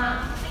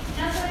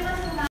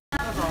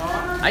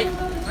 Hi.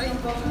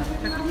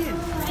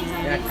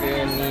 102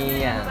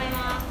 円。はい、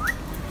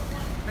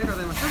ありがとうご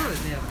ざいました。そうで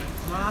すね。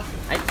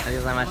はい、ありがとう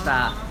ございまし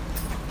た。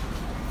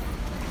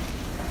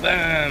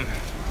Boom.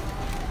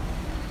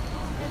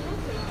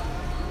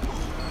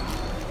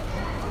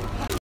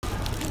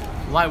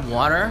 Why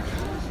water?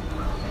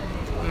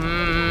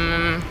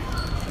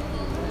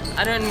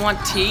 I didn't want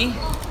tea,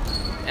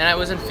 and I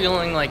wasn't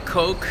feeling like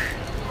Coke.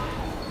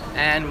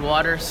 And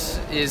water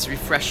is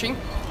refreshing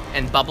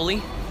and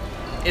bubbly.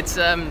 It's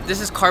this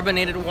is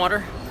carbonated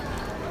water.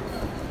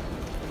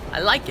 I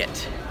like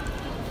it.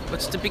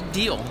 What's the big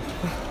deal?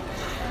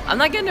 I'm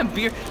not getting a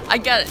beer. I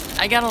got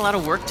a lot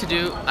of work to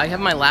do. I have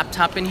my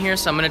laptop in here,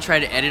 so I'm gonna try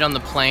to edit on the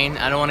plane.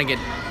 I don't want to get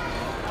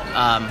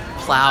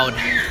plowed.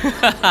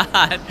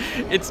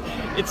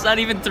 It's not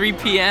even 3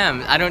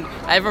 p.m. I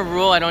have a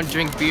rule. I don't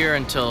drink beer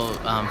until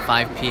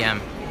 5 p.m.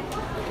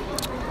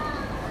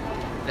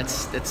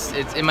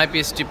 It might be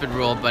a stupid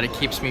rule, but it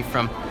keeps me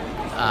from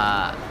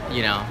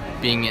you know,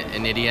 being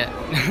an idiot.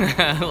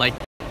 Like,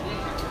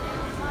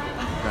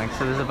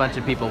 so there's a bunch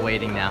of people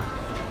waiting now.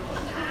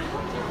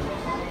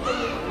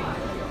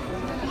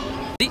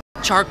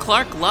 Char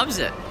Clark loves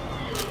it.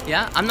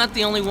 Yeah, I'm not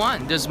the only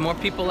one. There's more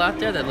people out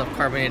there that love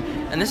carbonated.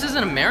 And this is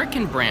an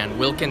American brand,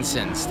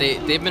 Wilkinson's.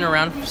 They've been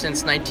around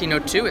since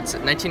 1902. It's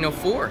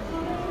 1904.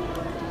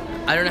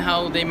 I don't know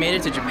how they made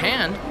it to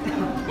Japan,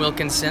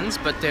 Wilkinson's,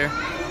 but they're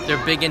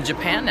big in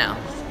Japan now.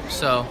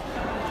 So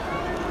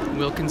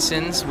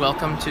Wilkinson's,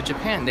 welcome to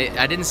Japan.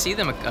 I didn't see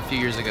them a few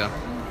years ago.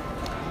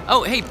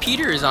 Oh, hey,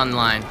 Peter is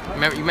online.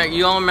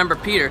 You all remember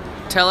Peter?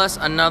 Tell us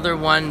another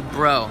one,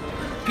 bro.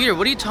 Peter,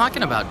 what are you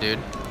talking about, dude?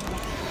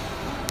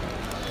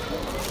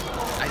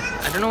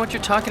 I don't know what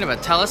you're talking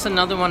about. Tell us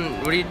another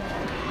one.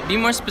 Be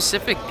more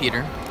specific,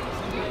 Peter.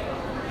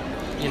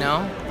 You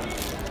know?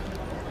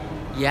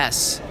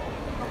 Yes.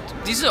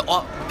 These are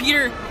all,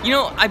 Peter, you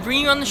know, I bring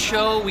you on the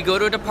show, we go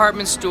to a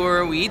department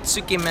store, we eat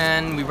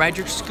sukimen, we ride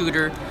your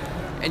scooter,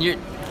 and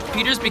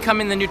Peter's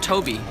becoming the new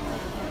Toby.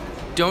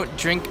 Don't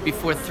drink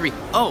before 3.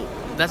 Oh,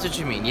 that's what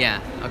you mean,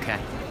 yeah, okay.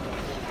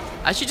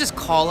 I should just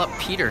call up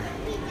Peter.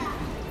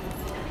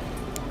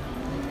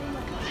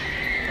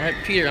 All right,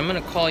 Peter, I'm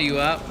gonna call you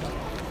up.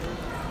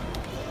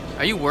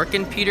 Are you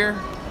working, Peter?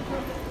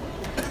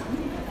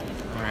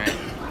 All right.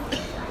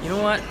 You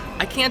know what?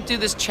 I can't do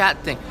this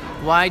chat thing.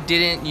 Why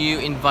didn't you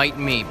invite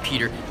me,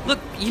 Peter? Look,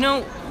 you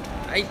know,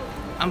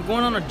 I'm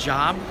going on a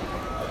job,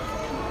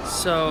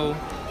 so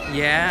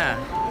yeah.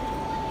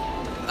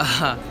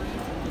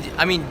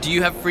 I mean, do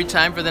you have free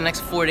time for the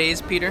next 4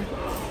 days, Peter?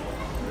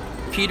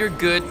 Peter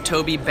good,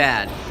 Toby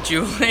bad.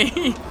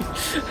 Julie.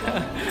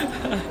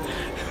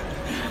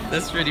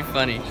 That's pretty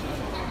funny.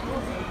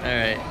 All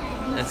right,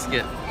 let's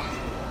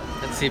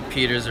see if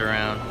Peter's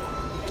around.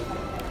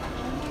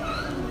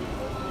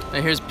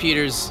 Now here's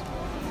Peter's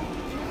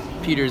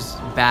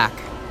back.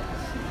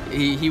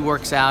 He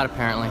works out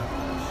apparently.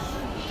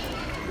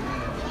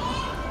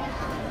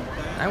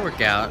 I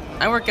work out.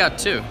 I work out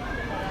too.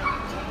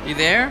 You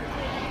there?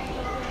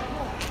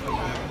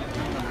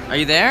 Are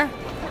you there?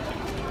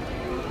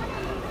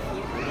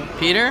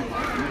 Peter?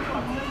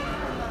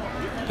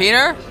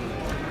 Peter?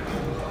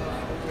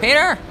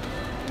 Peter?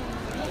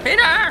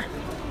 Peter!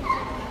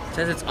 It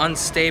says it's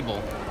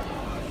unstable.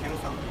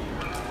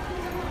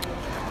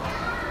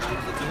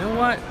 You know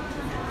what?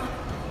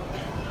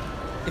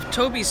 If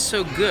Toby's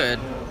so good...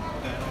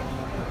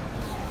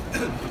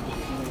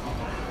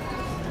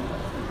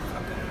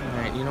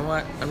 Alright, you know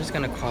what? I'm just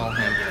gonna call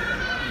him.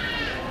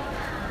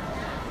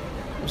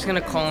 I'm just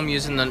gonna call him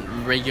using the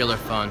regular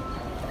phone.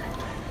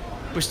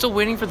 We're still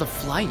waiting for the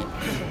flight.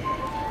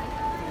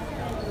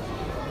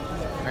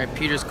 Alright,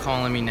 Peter's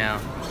calling me now.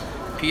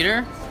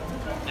 Peter?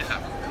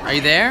 Yeah. Are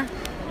you there?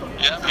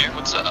 Yeah, I'm here.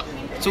 What's up?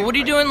 So what are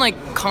you doing,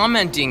 like,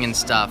 commenting and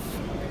stuff?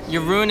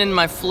 You're ruining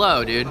my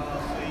flow, dude.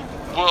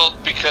 Well,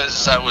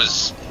 because I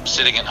was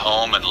sitting at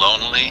home and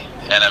lonely,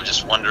 and I'm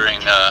just wondering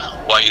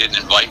why you didn't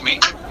invite me.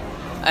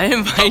 I didn't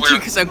invite you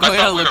because I'm going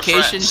on a we were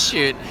location friends.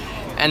 shoot,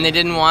 and they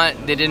didn't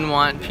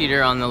want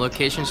Peter on the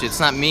location shoot. It's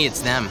not me,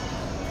 it's them.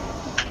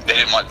 They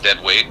didn't want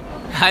dead weight,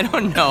 I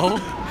don't know.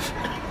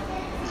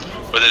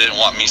 or they didn't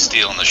want me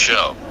stealing the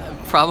show.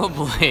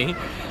 Probably.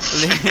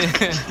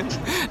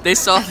 They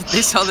saw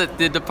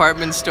the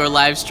department store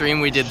live stream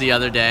we did the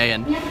other day,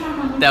 and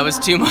that was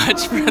too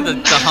much for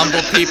the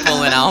humble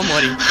people in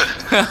Aomori.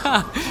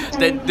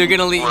 They're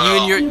gonna leave.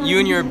 Well, you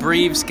and your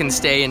briefs can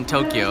stay in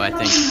Tokyo, I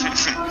think.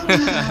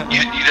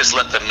 you just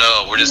let them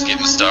know we're just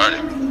getting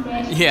started.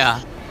 Yeah.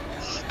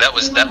 That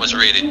was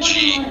rated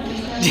G.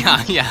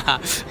 Yeah.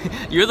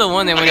 You're the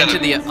one that went into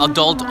the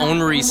adult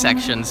only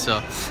section,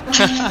 so.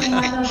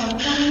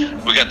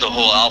 We got the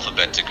whole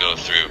alphabet to go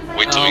through.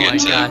 Wait till we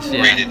get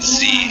to rated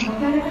C.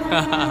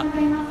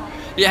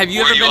 Yeah, have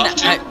you ever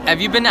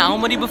been to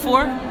Aomori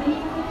before?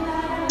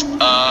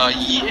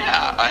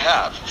 Yeah, I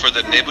have, for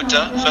the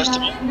Nebuta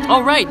festival.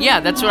 Oh right, yeah,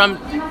 that's what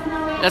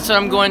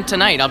I'm going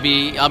tonight. I'll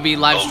be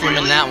live streaming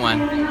really? that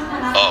one.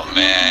 Oh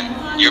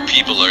man, your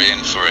people are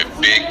in for a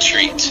big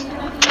treat.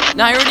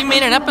 No, I already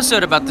made an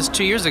episode about this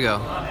 2 years ago.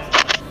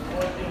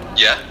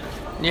 Yeah?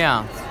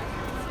 Yeah.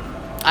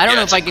 I don't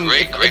know if I can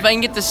great. if I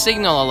can get the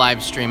signal to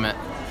live stream it.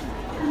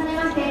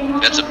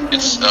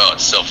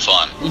 It's so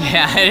fun.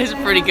 Yeah, it is a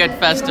pretty good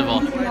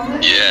festival.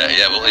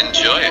 Yeah, well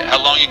enjoy it. How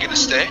long are you gonna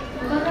stay?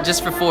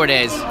 Just for 4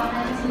 days.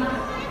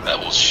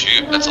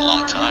 Shoot, that's a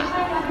long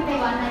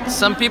time.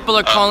 Some people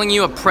are calling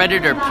you a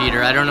predator,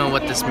 Peter. I don't know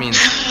what this means.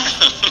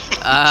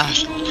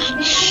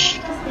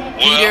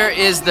 Peter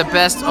is the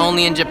best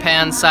only in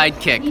Japan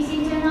sidekick.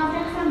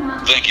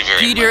 Thank you very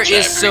Peter much.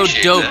 is so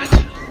dope.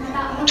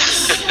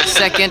 That.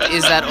 Second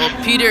is that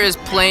Peter is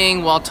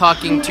playing while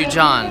talking to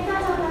John.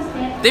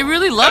 They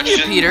really love you,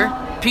 Peter.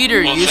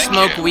 Peter, well, you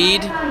smoke you.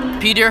 weed.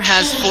 Peter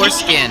has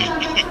foreskin.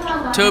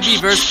 Toby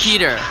versus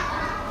Peter.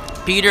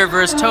 Peter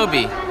versus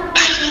Toby.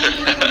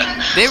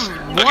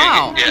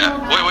 Wow. Okay,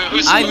 yeah. Wait.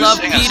 Who's I love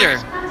hang Peter.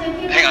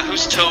 Hang on.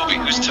 Who's Toby?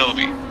 Who's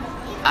Toby?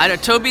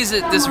 Toby's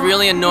this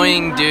really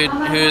annoying dude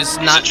who's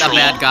not a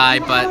bad guy,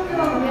 but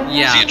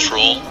yeah. Is he a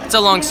troll? It's a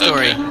long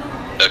story.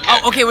 Okay.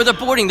 Oh, okay. Well, they're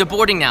boarding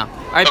now.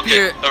 All right, Okay,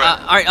 Peter. all right.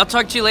 All right. I'll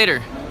talk to you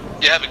later.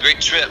 Yeah, have a great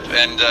trip,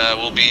 and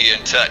we'll be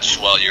in touch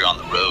while you're on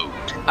the road.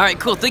 All right,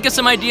 cool. Think of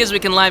some ideas we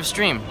can live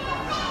stream.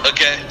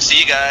 Okay. See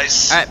you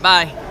guys. All right.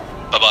 Bye.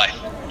 Bye-bye.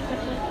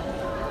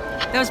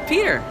 That was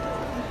Peter.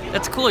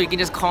 That's cool. You can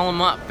just call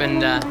him up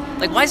and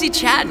like, why is he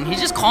chatting? He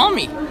just called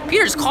me.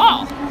 Peter, just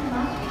call.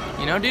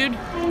 You know, dude.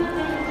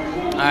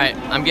 All right,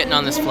 I'm getting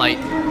on this flight.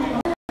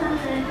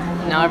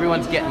 Now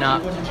everyone's getting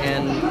up,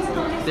 and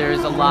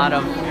there's a lot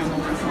of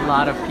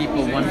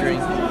people wondering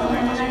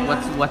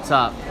what's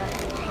up.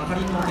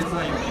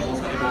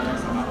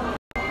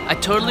 I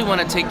totally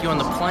want to take you on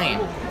the plane,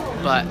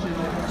 but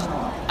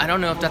I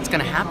don't know if that's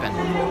gonna happen.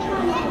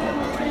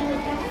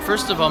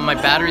 First of all, my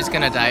battery's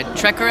gonna die.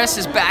 Trekkeruss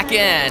is back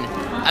in.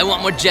 I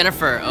want more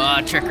Jennifer.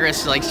 Oh,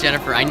 Trekkeruss likes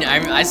Jennifer.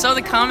 I saw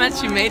the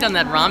comments you made on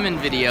that ramen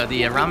video,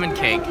 the ramen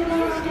cake.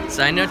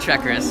 So I know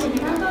Trekkeruss.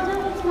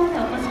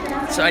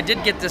 So I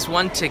did get this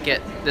one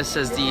ticket. This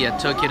is the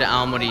Tokyo to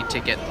Aomori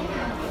ticket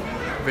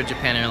for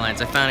Japan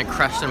Airlines. I found it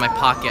crushed in my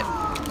pocket.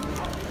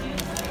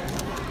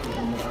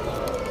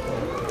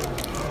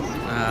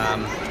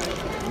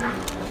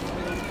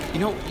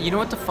 You know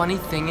what the funny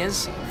thing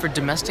is? For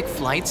domestic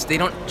flights, they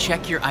don't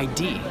check your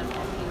ID.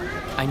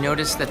 I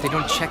noticed that they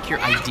don't check your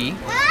ID.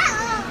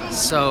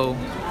 So,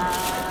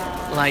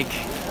 like,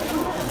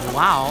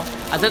 wow.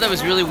 I thought that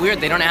was really weird.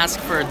 They don't ask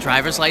for a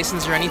driver's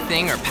license or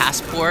anything or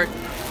passport.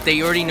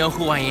 They already know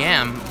who I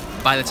am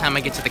by the time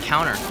I get to the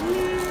counter.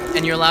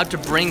 And you're allowed to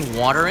bring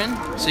water in,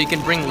 so you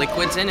can bring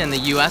liquids in. In the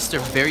US, they're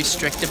very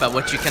strict about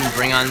what you can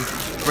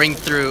bring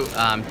through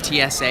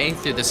TSA,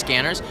 through the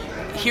scanners.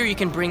 Here you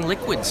can bring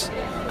liquids.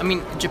 I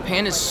mean,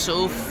 Japan is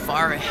so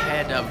far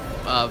ahead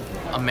of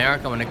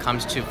America when it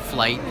comes to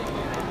flight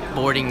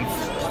boarding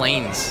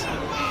planes.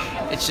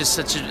 It's just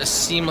such a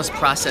seamless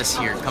process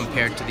here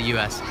compared to the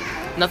US.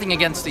 Nothing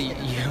against the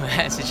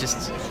US, it's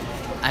just,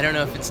 I don't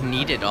know if it's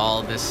needed,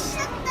 all this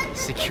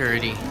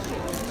security.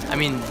 I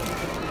mean,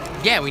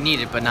 yeah, we need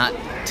it, but not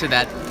to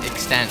that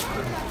extent.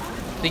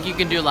 I think you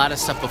can do a lot of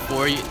stuff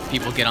before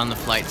people get on the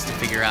flights to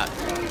figure out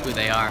who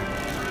they are.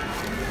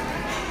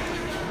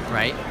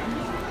 Right?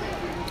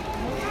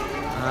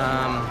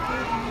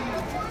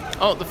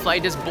 Oh, the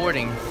flight is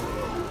boarding.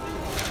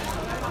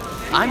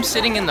 I'm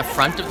sitting in the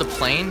front of the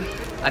plane.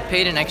 I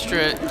paid an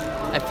extra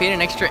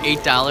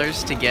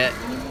 $8 to get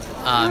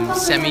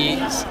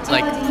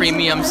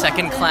premium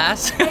second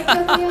class.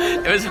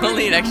 It was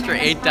only an extra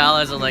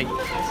 $8. I'm like,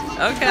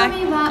 okay.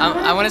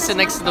 I want to sit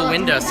next to the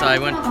window, so I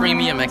went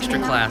premium extra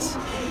class.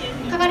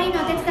 Alright.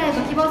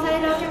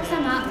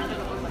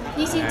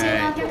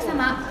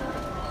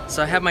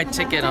 So I have my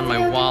ticket on my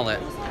wallet.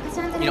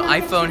 You know,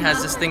 iPhone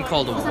has this thing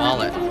called a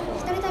wallet.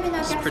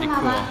 It's pretty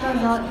cool.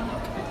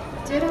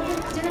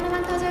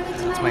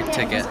 That's my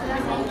ticket.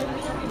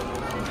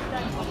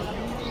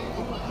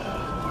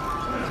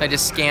 So I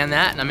just scan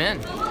that and I'm in.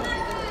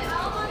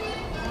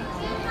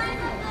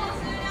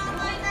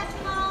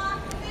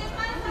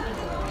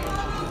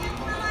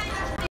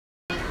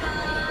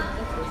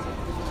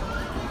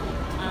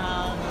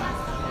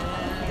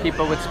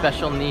 People with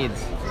special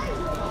needs.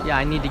 Yeah,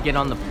 I need to get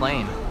on the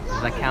plane.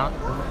 Does that count?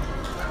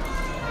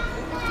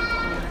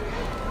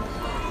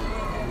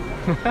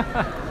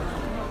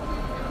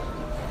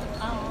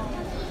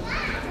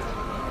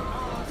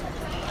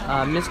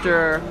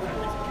 Mr.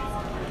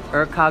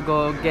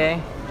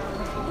 Urkagoge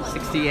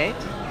 68.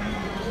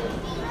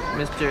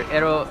 Mr.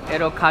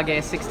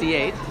 Erokage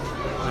 68.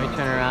 Let me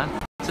turn around.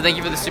 So thank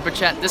you for the super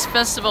chat. This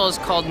festival is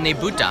called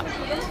Nebuta.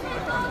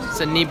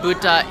 So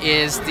Nebuta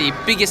is the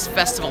biggest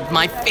festival,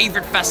 my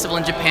favorite festival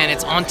in Japan.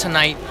 It's on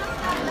tonight.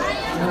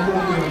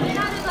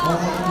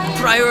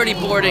 Priority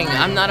boarding.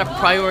 I'm not a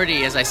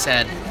priority, as I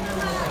said.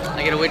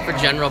 I gotta wait for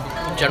general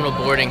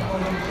boarding.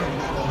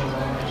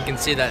 You can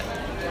see that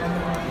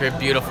very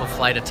beautiful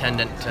flight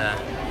attendant.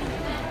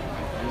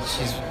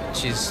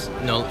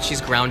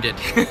 She's grounded.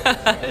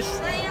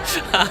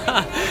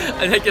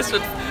 I guess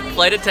when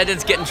flight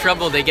attendants get in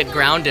trouble, they get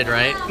grounded,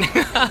 right?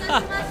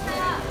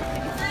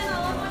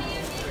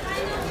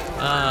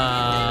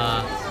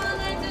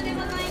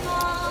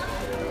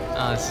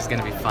 Oh, this is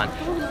gonna be fun.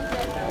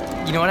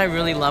 You know what I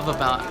really love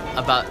about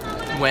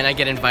when I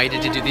get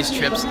invited to do these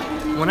trips?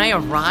 When I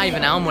arrive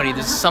in Aomori,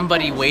 there's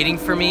somebody waiting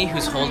for me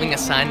who's holding a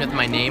sign with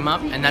my name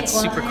up, and that's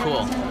super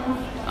cool.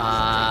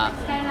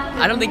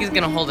 I don't think he's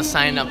gonna hold a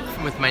sign up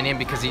with my name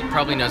because he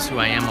probably knows who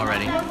I am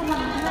already.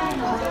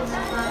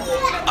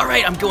 All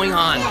right, I'm going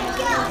on.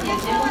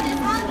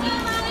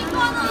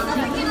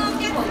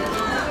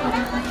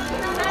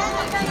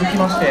 続き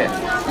まして、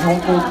日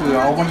本航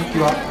空青森行き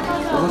は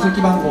お座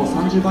席番号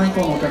30番以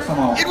降のお客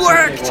様を。 It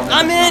worked!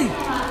 I'm in!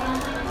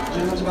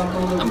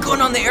 I'm going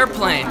on the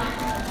airplane.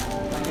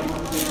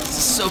 This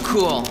is so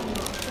cool.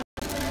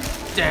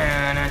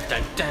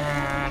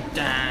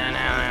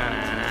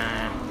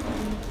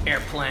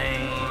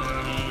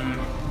 Airplane.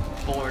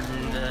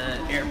 Boarding the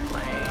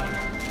airplane.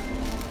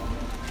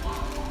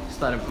 Just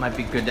thought it might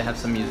be good to have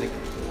some music.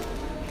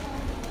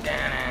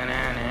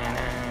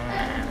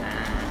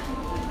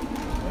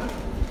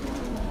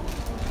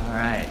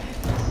 Alright.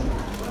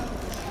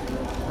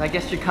 I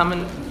guess you're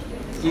coming.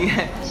 You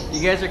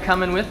guys are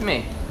coming with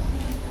me.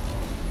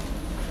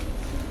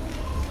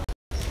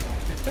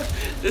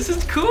 This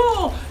is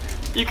cool!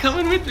 You're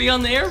coming with me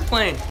on the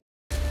airplane.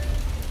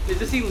 Is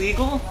this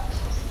illegal?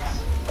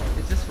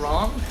 Is this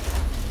wrong?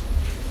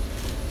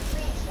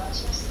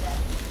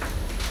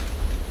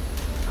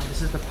 Oh,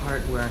 this is the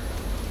part where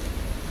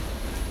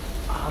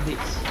I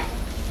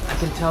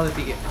can tell that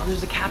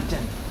there's a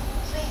captain.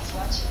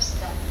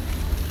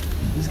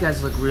 These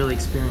guys look really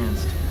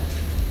experienced.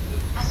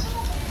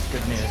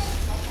 Good news.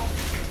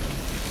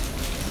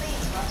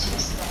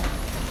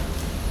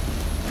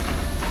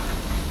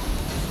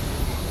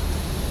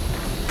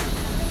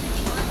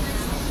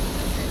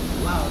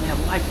 Wow, they have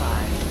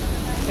Wi-Fi.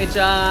 Hey,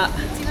 ja.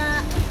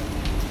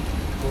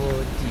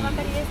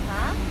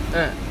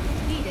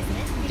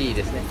 D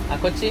ですね。あ、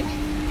こっち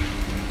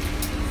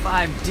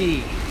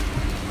 5D.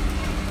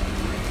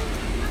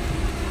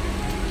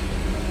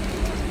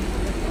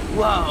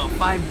 Whoa,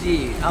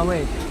 5D. Oh,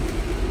 wait.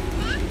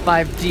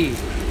 5D.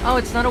 Oh,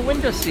 it's not a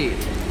window seat.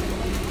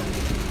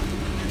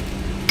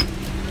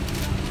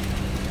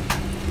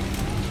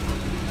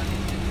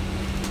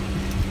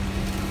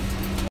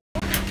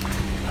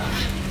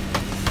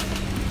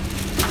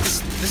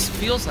 This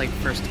feels like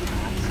first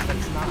class, but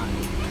it's not.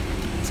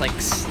 It's like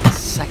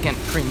second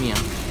premium.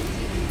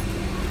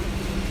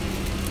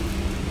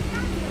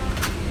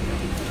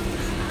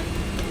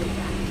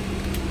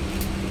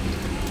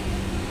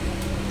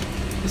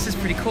 This is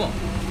pretty cool.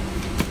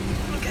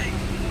 Okay.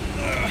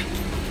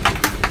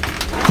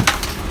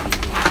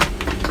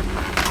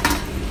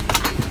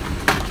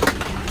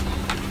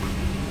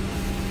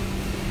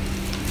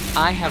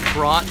 I have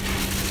brought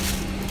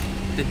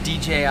the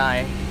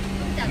DJI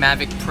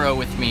Mavic Pro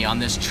with me on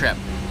this trip.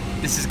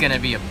 This is gonna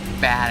be a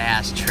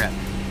badass trip.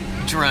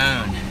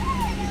 Drone.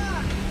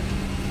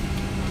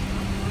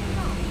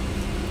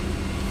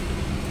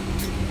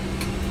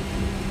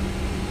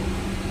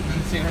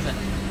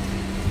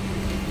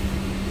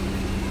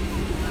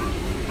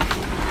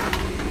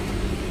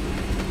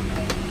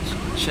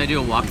 Should I do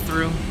a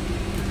walkthrough? I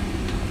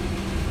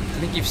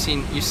think you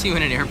see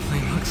what an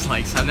airplane looks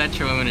like, so I'm not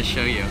sure what I'm gonna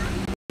show you.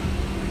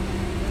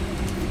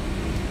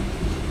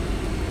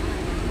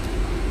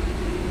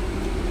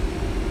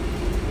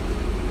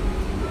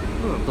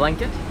 Ooh, a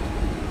blanket?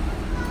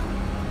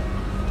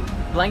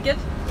 Blanket?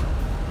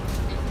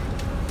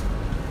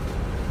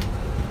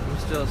 I'm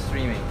still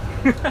streaming.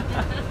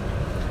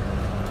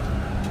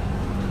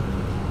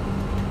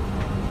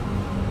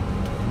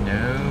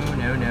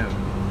 No.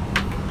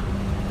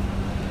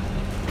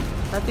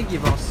 I think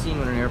you've all seen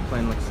what an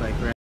airplane looks like,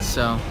 right?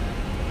 So,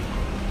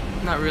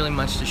 not really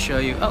much to show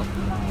you. Oh!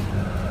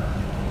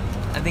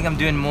 I think I'm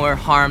doing more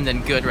harm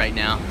than good right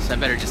now, so I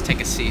better just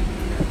take a seat.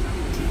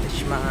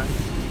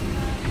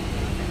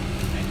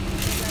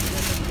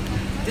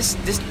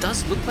 This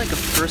does look like a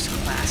first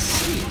class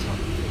seat.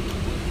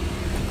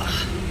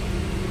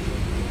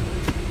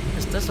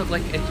 This does look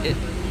like it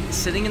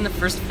sitting in the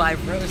first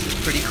 5 rows is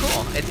pretty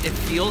cool. It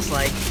feels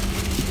like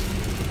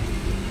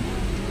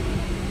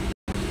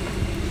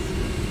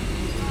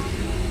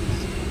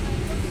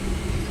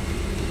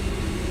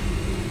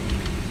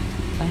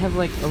I have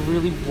like a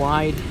really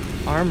wide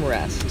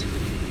armrest.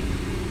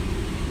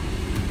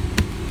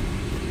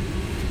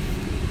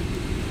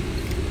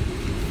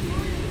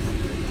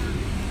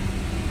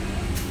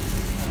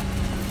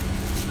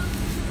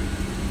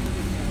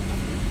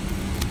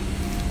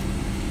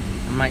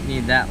 I might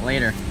need that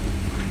later.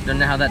 Don't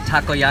know how that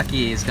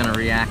takoyaki is gonna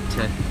react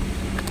to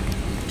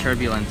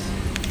turbulence.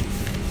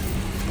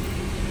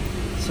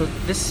 So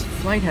this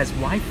flight has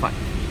Wi-Fi.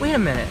 Wait a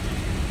minute.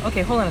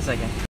 Okay, hold on a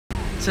second.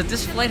 So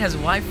this flight has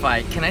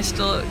Wi-Fi. Can I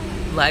still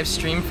live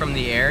stream from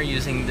the air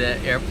using the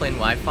airplane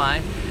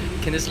Wi-Fi?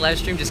 Can this live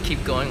stream just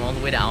keep going all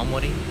the way to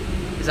Aomori?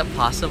 Is that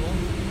possible?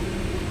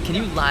 Can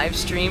you live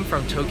stream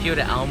from Tokyo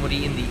to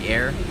Aomori in the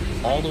air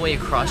all the way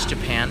across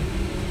Japan?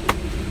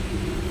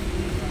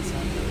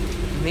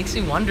 It makes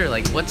me wonder,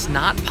 like, what's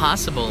not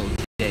possible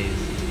these days?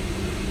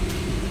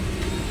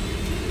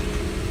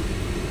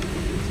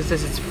 It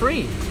says it's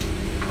free.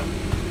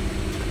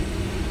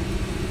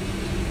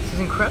 This is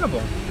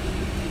incredible.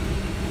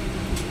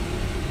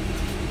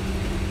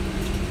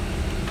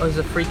 Oh, there's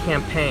a free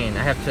campaign.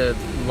 I have to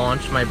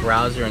launch my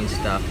browser and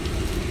stuff.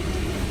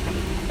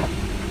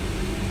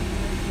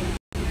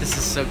 This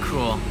is so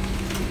cool.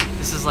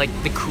 This is like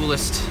the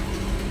coolest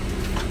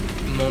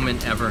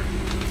moment ever.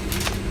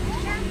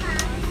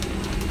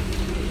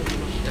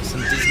 There's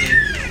some Disney.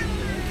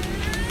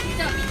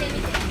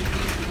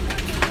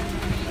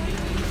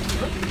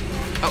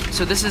 Oh,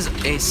 so this is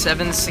a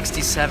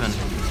 767.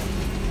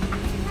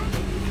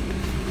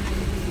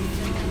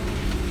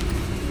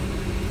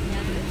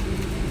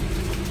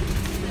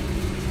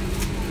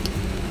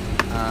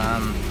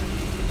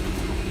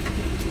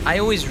 I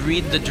always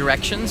read the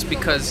directions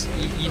because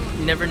you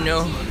never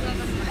know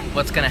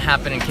what's gonna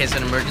happen in case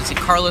of an emergency.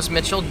 Carlos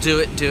Mitchell, do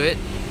it.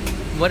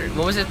 What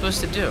was it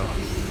supposed to do?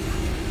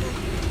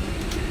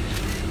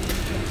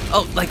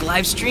 Oh, like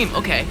live stream.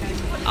 Okay,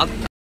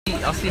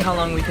 I'll see how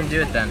long we can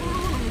do it then.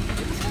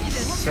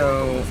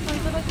 So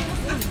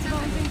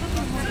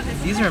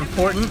these are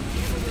important.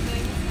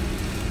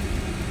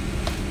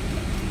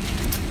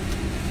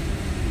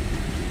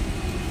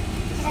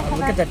 Oh,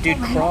 look at that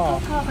dude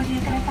crawl.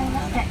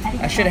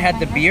 I should have had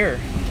the beer.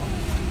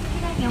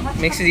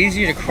 Makes it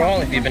easier to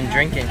crawl if you've been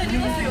drinking.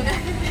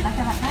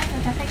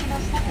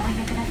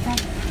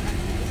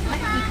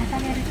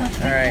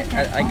 Alright,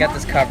 I got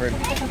this covered.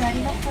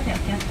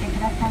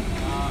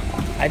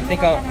 I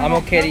think I'm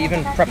okay to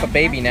even prep a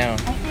baby now.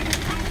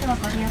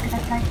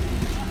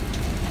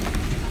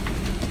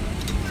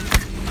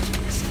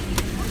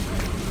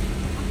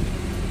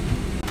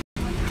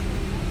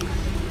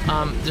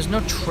 There's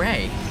no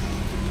tray.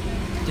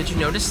 Did you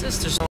notice this?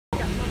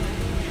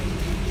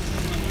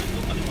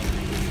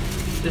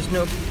 There's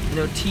no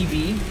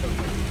TV.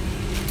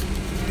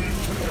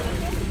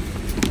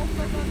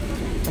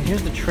 And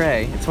here's the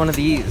tray. It's one of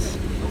these.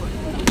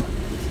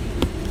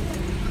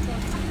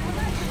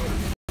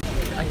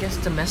 I guess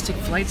domestic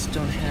flights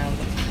don't have.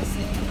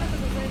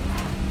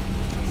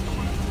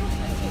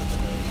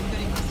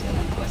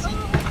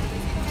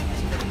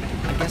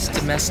 I guess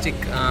domestic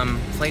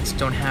flights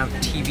don't have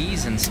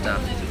TVs and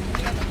stuff.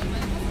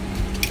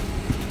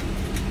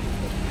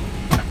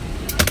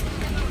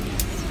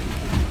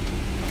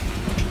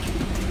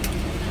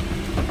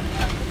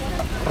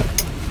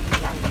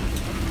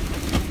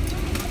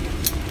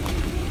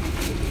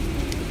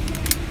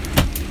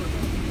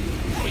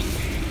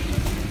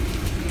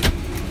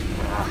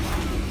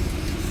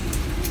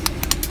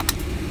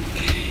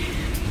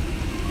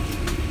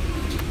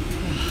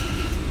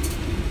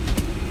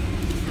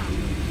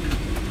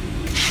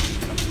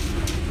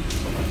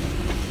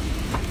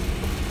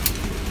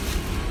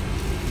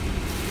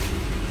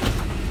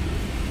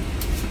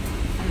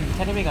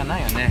 味がな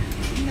いよね。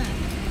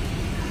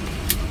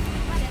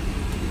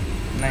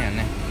ないよ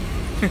ね。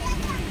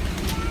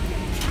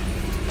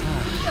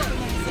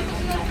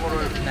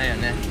ないよ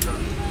ね。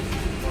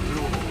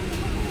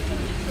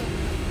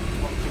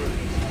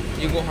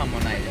夕ご飯も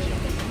ないでしょ。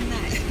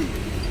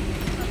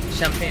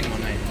シャンペーンも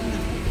ない。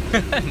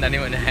何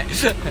もない。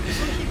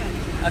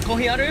あ、コー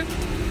ヒーある？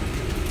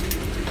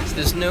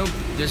 There's no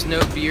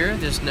beer,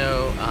 there's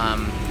no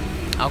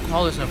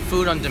alcohol, there's no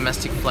food on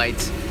domestic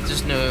flights,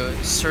 there's no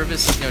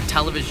service, no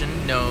television,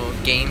 no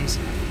games,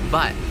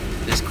 but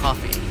there's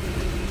coffee.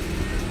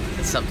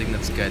 It's something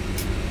that's good.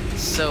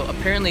 So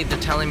apparently they're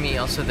telling me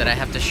also that I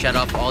have to shut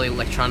off all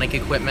electronic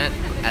equipment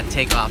at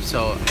takeoff,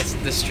 so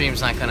this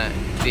stream's not gonna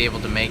be able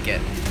to make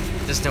it.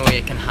 There's no way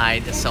I can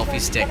hide the selfie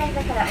stick.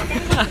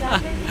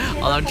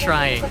 Well, I'm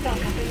trying,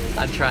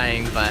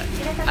 but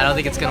I don't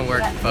think it's gonna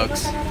work,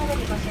 folks.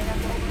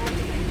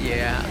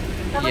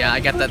 Yeah, I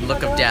got that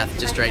look of death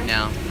just right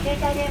now.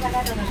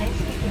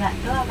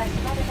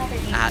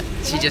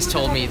 She just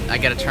told me I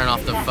gotta turn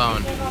off the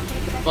phone.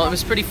 Well, it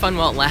was pretty fun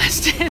while it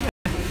lasted.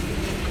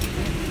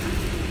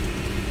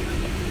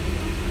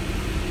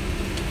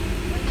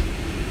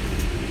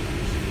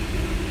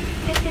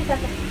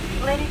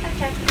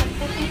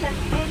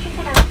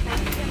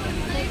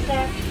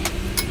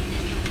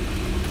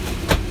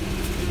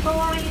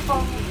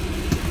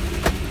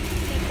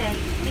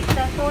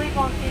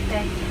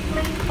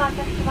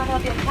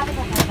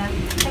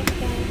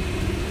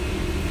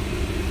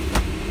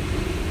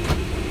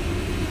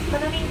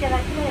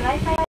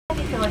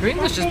 Her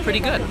English is pretty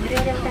good.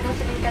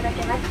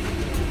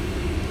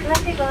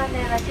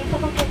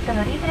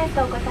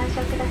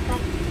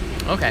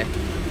 Okay.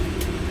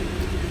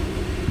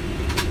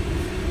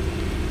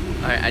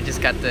 Alright, I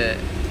just got the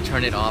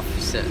turn it off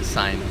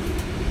sign.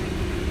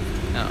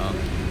 Uh-oh.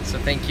 So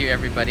thank you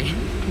everybody.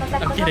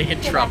 I'm getting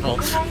in trouble.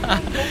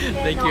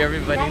 Thank you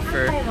everybody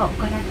for...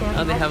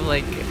 Oh, they have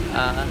like...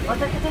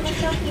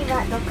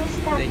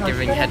 they're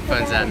giving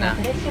headphones out now.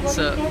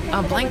 So,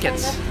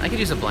 blankets. I could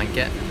use a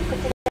blanket.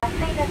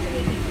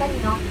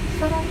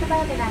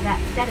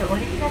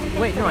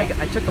 Wait, no,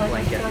 I took a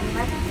blanket.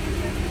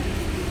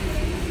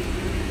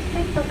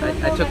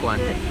 I took one.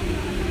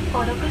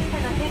 Well,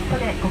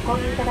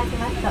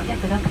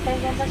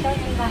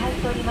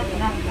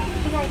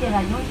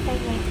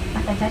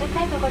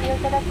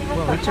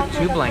 we took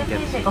 2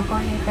 blankets.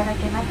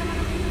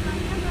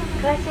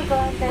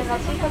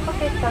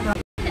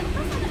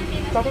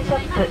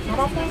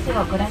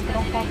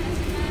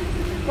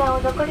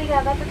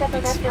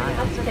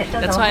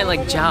 That's why I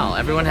like JAL.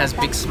 Everyone has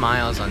big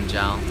smiles on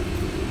JAL.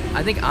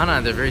 I think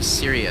Anna, they're very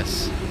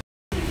serious.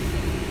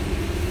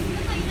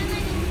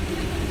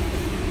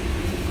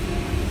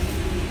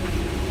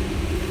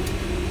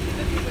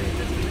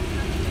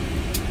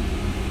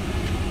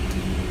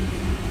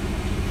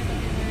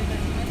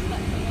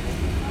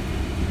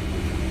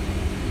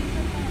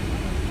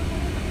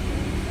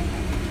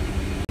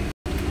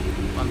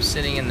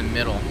 Sitting in the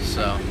middle,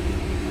 so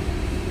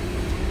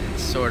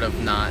it's sort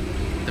of not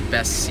the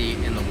best seat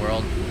in the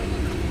world.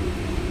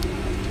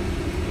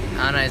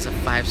 ANA is a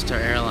 5-star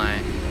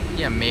airline.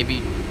 Yeah,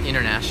 maybe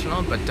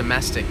international, but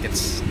domestic,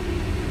 it's,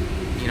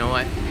 you know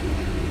what,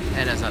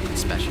 ANA's not that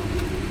special.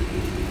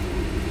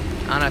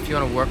 ANA, if you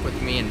want to work with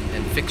me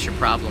and fix your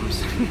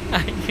problems,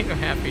 I'm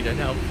happy to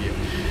help you.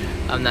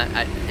 I'm not,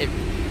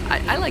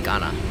 I like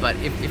ANA, but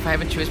if I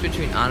have a choice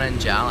between ANA and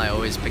JAL, I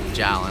always pick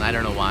JAL, and I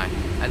don't know why.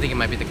 I think it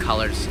might be the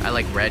colors. I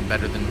like red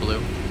better than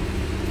blue.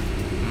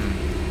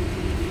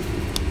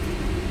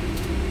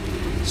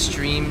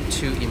 Stream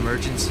to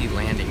emergency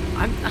landing.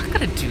 I'm not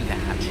gonna do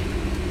that.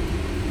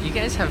 You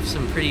guys have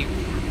some pretty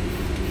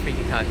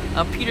freaking talk.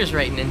 Oh, Peter's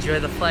writing, enjoy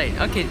the flight.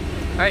 Okay,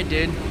 alright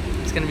dude.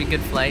 It's gonna be a good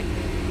flight.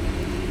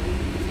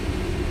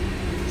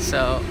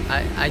 So,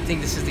 I think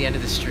this is the end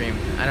of the stream.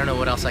 I don't know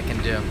what else I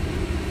can do.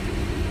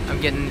 I'm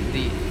getting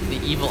the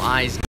evil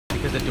eyes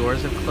because the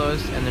doors have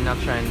closed and they're now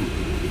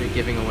they're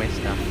giving away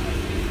stuff.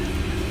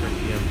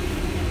 Perfume.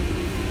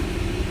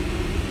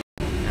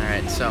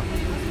 Alright, so.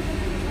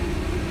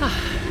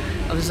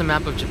 Oh, there's a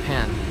map of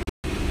Japan.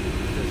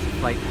 There's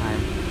flight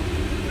time.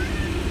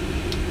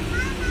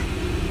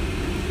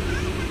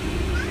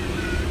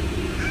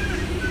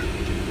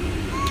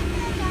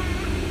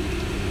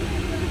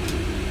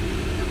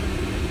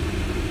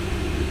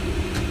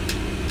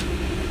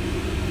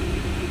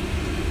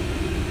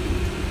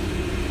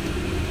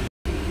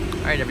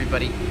 Alright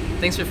everybody,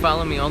 thanks for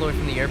following me all the way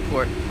from the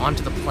airport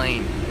onto the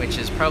plane, which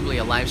is probably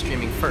a live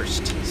streaming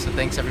first. So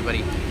thanks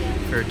everybody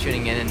for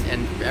tuning in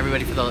and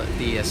everybody for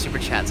the super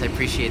chats. I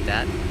appreciate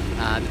that.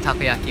 The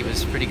takoyaki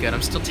was pretty good.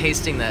 I'm still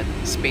tasting that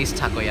space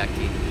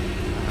takoyaki.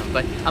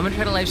 But I'm gonna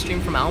try to live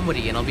stream from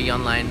Aomori and I'll be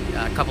online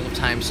a couple of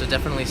times, so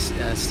definitely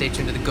stay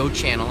tuned to the Go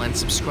channel and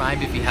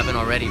subscribe if you haven't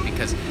already,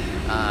 because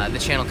the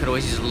channel could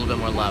always use a little bit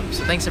more love.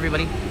 So thanks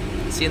everybody.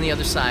 See you on the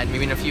other side,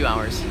 maybe in a few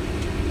hours.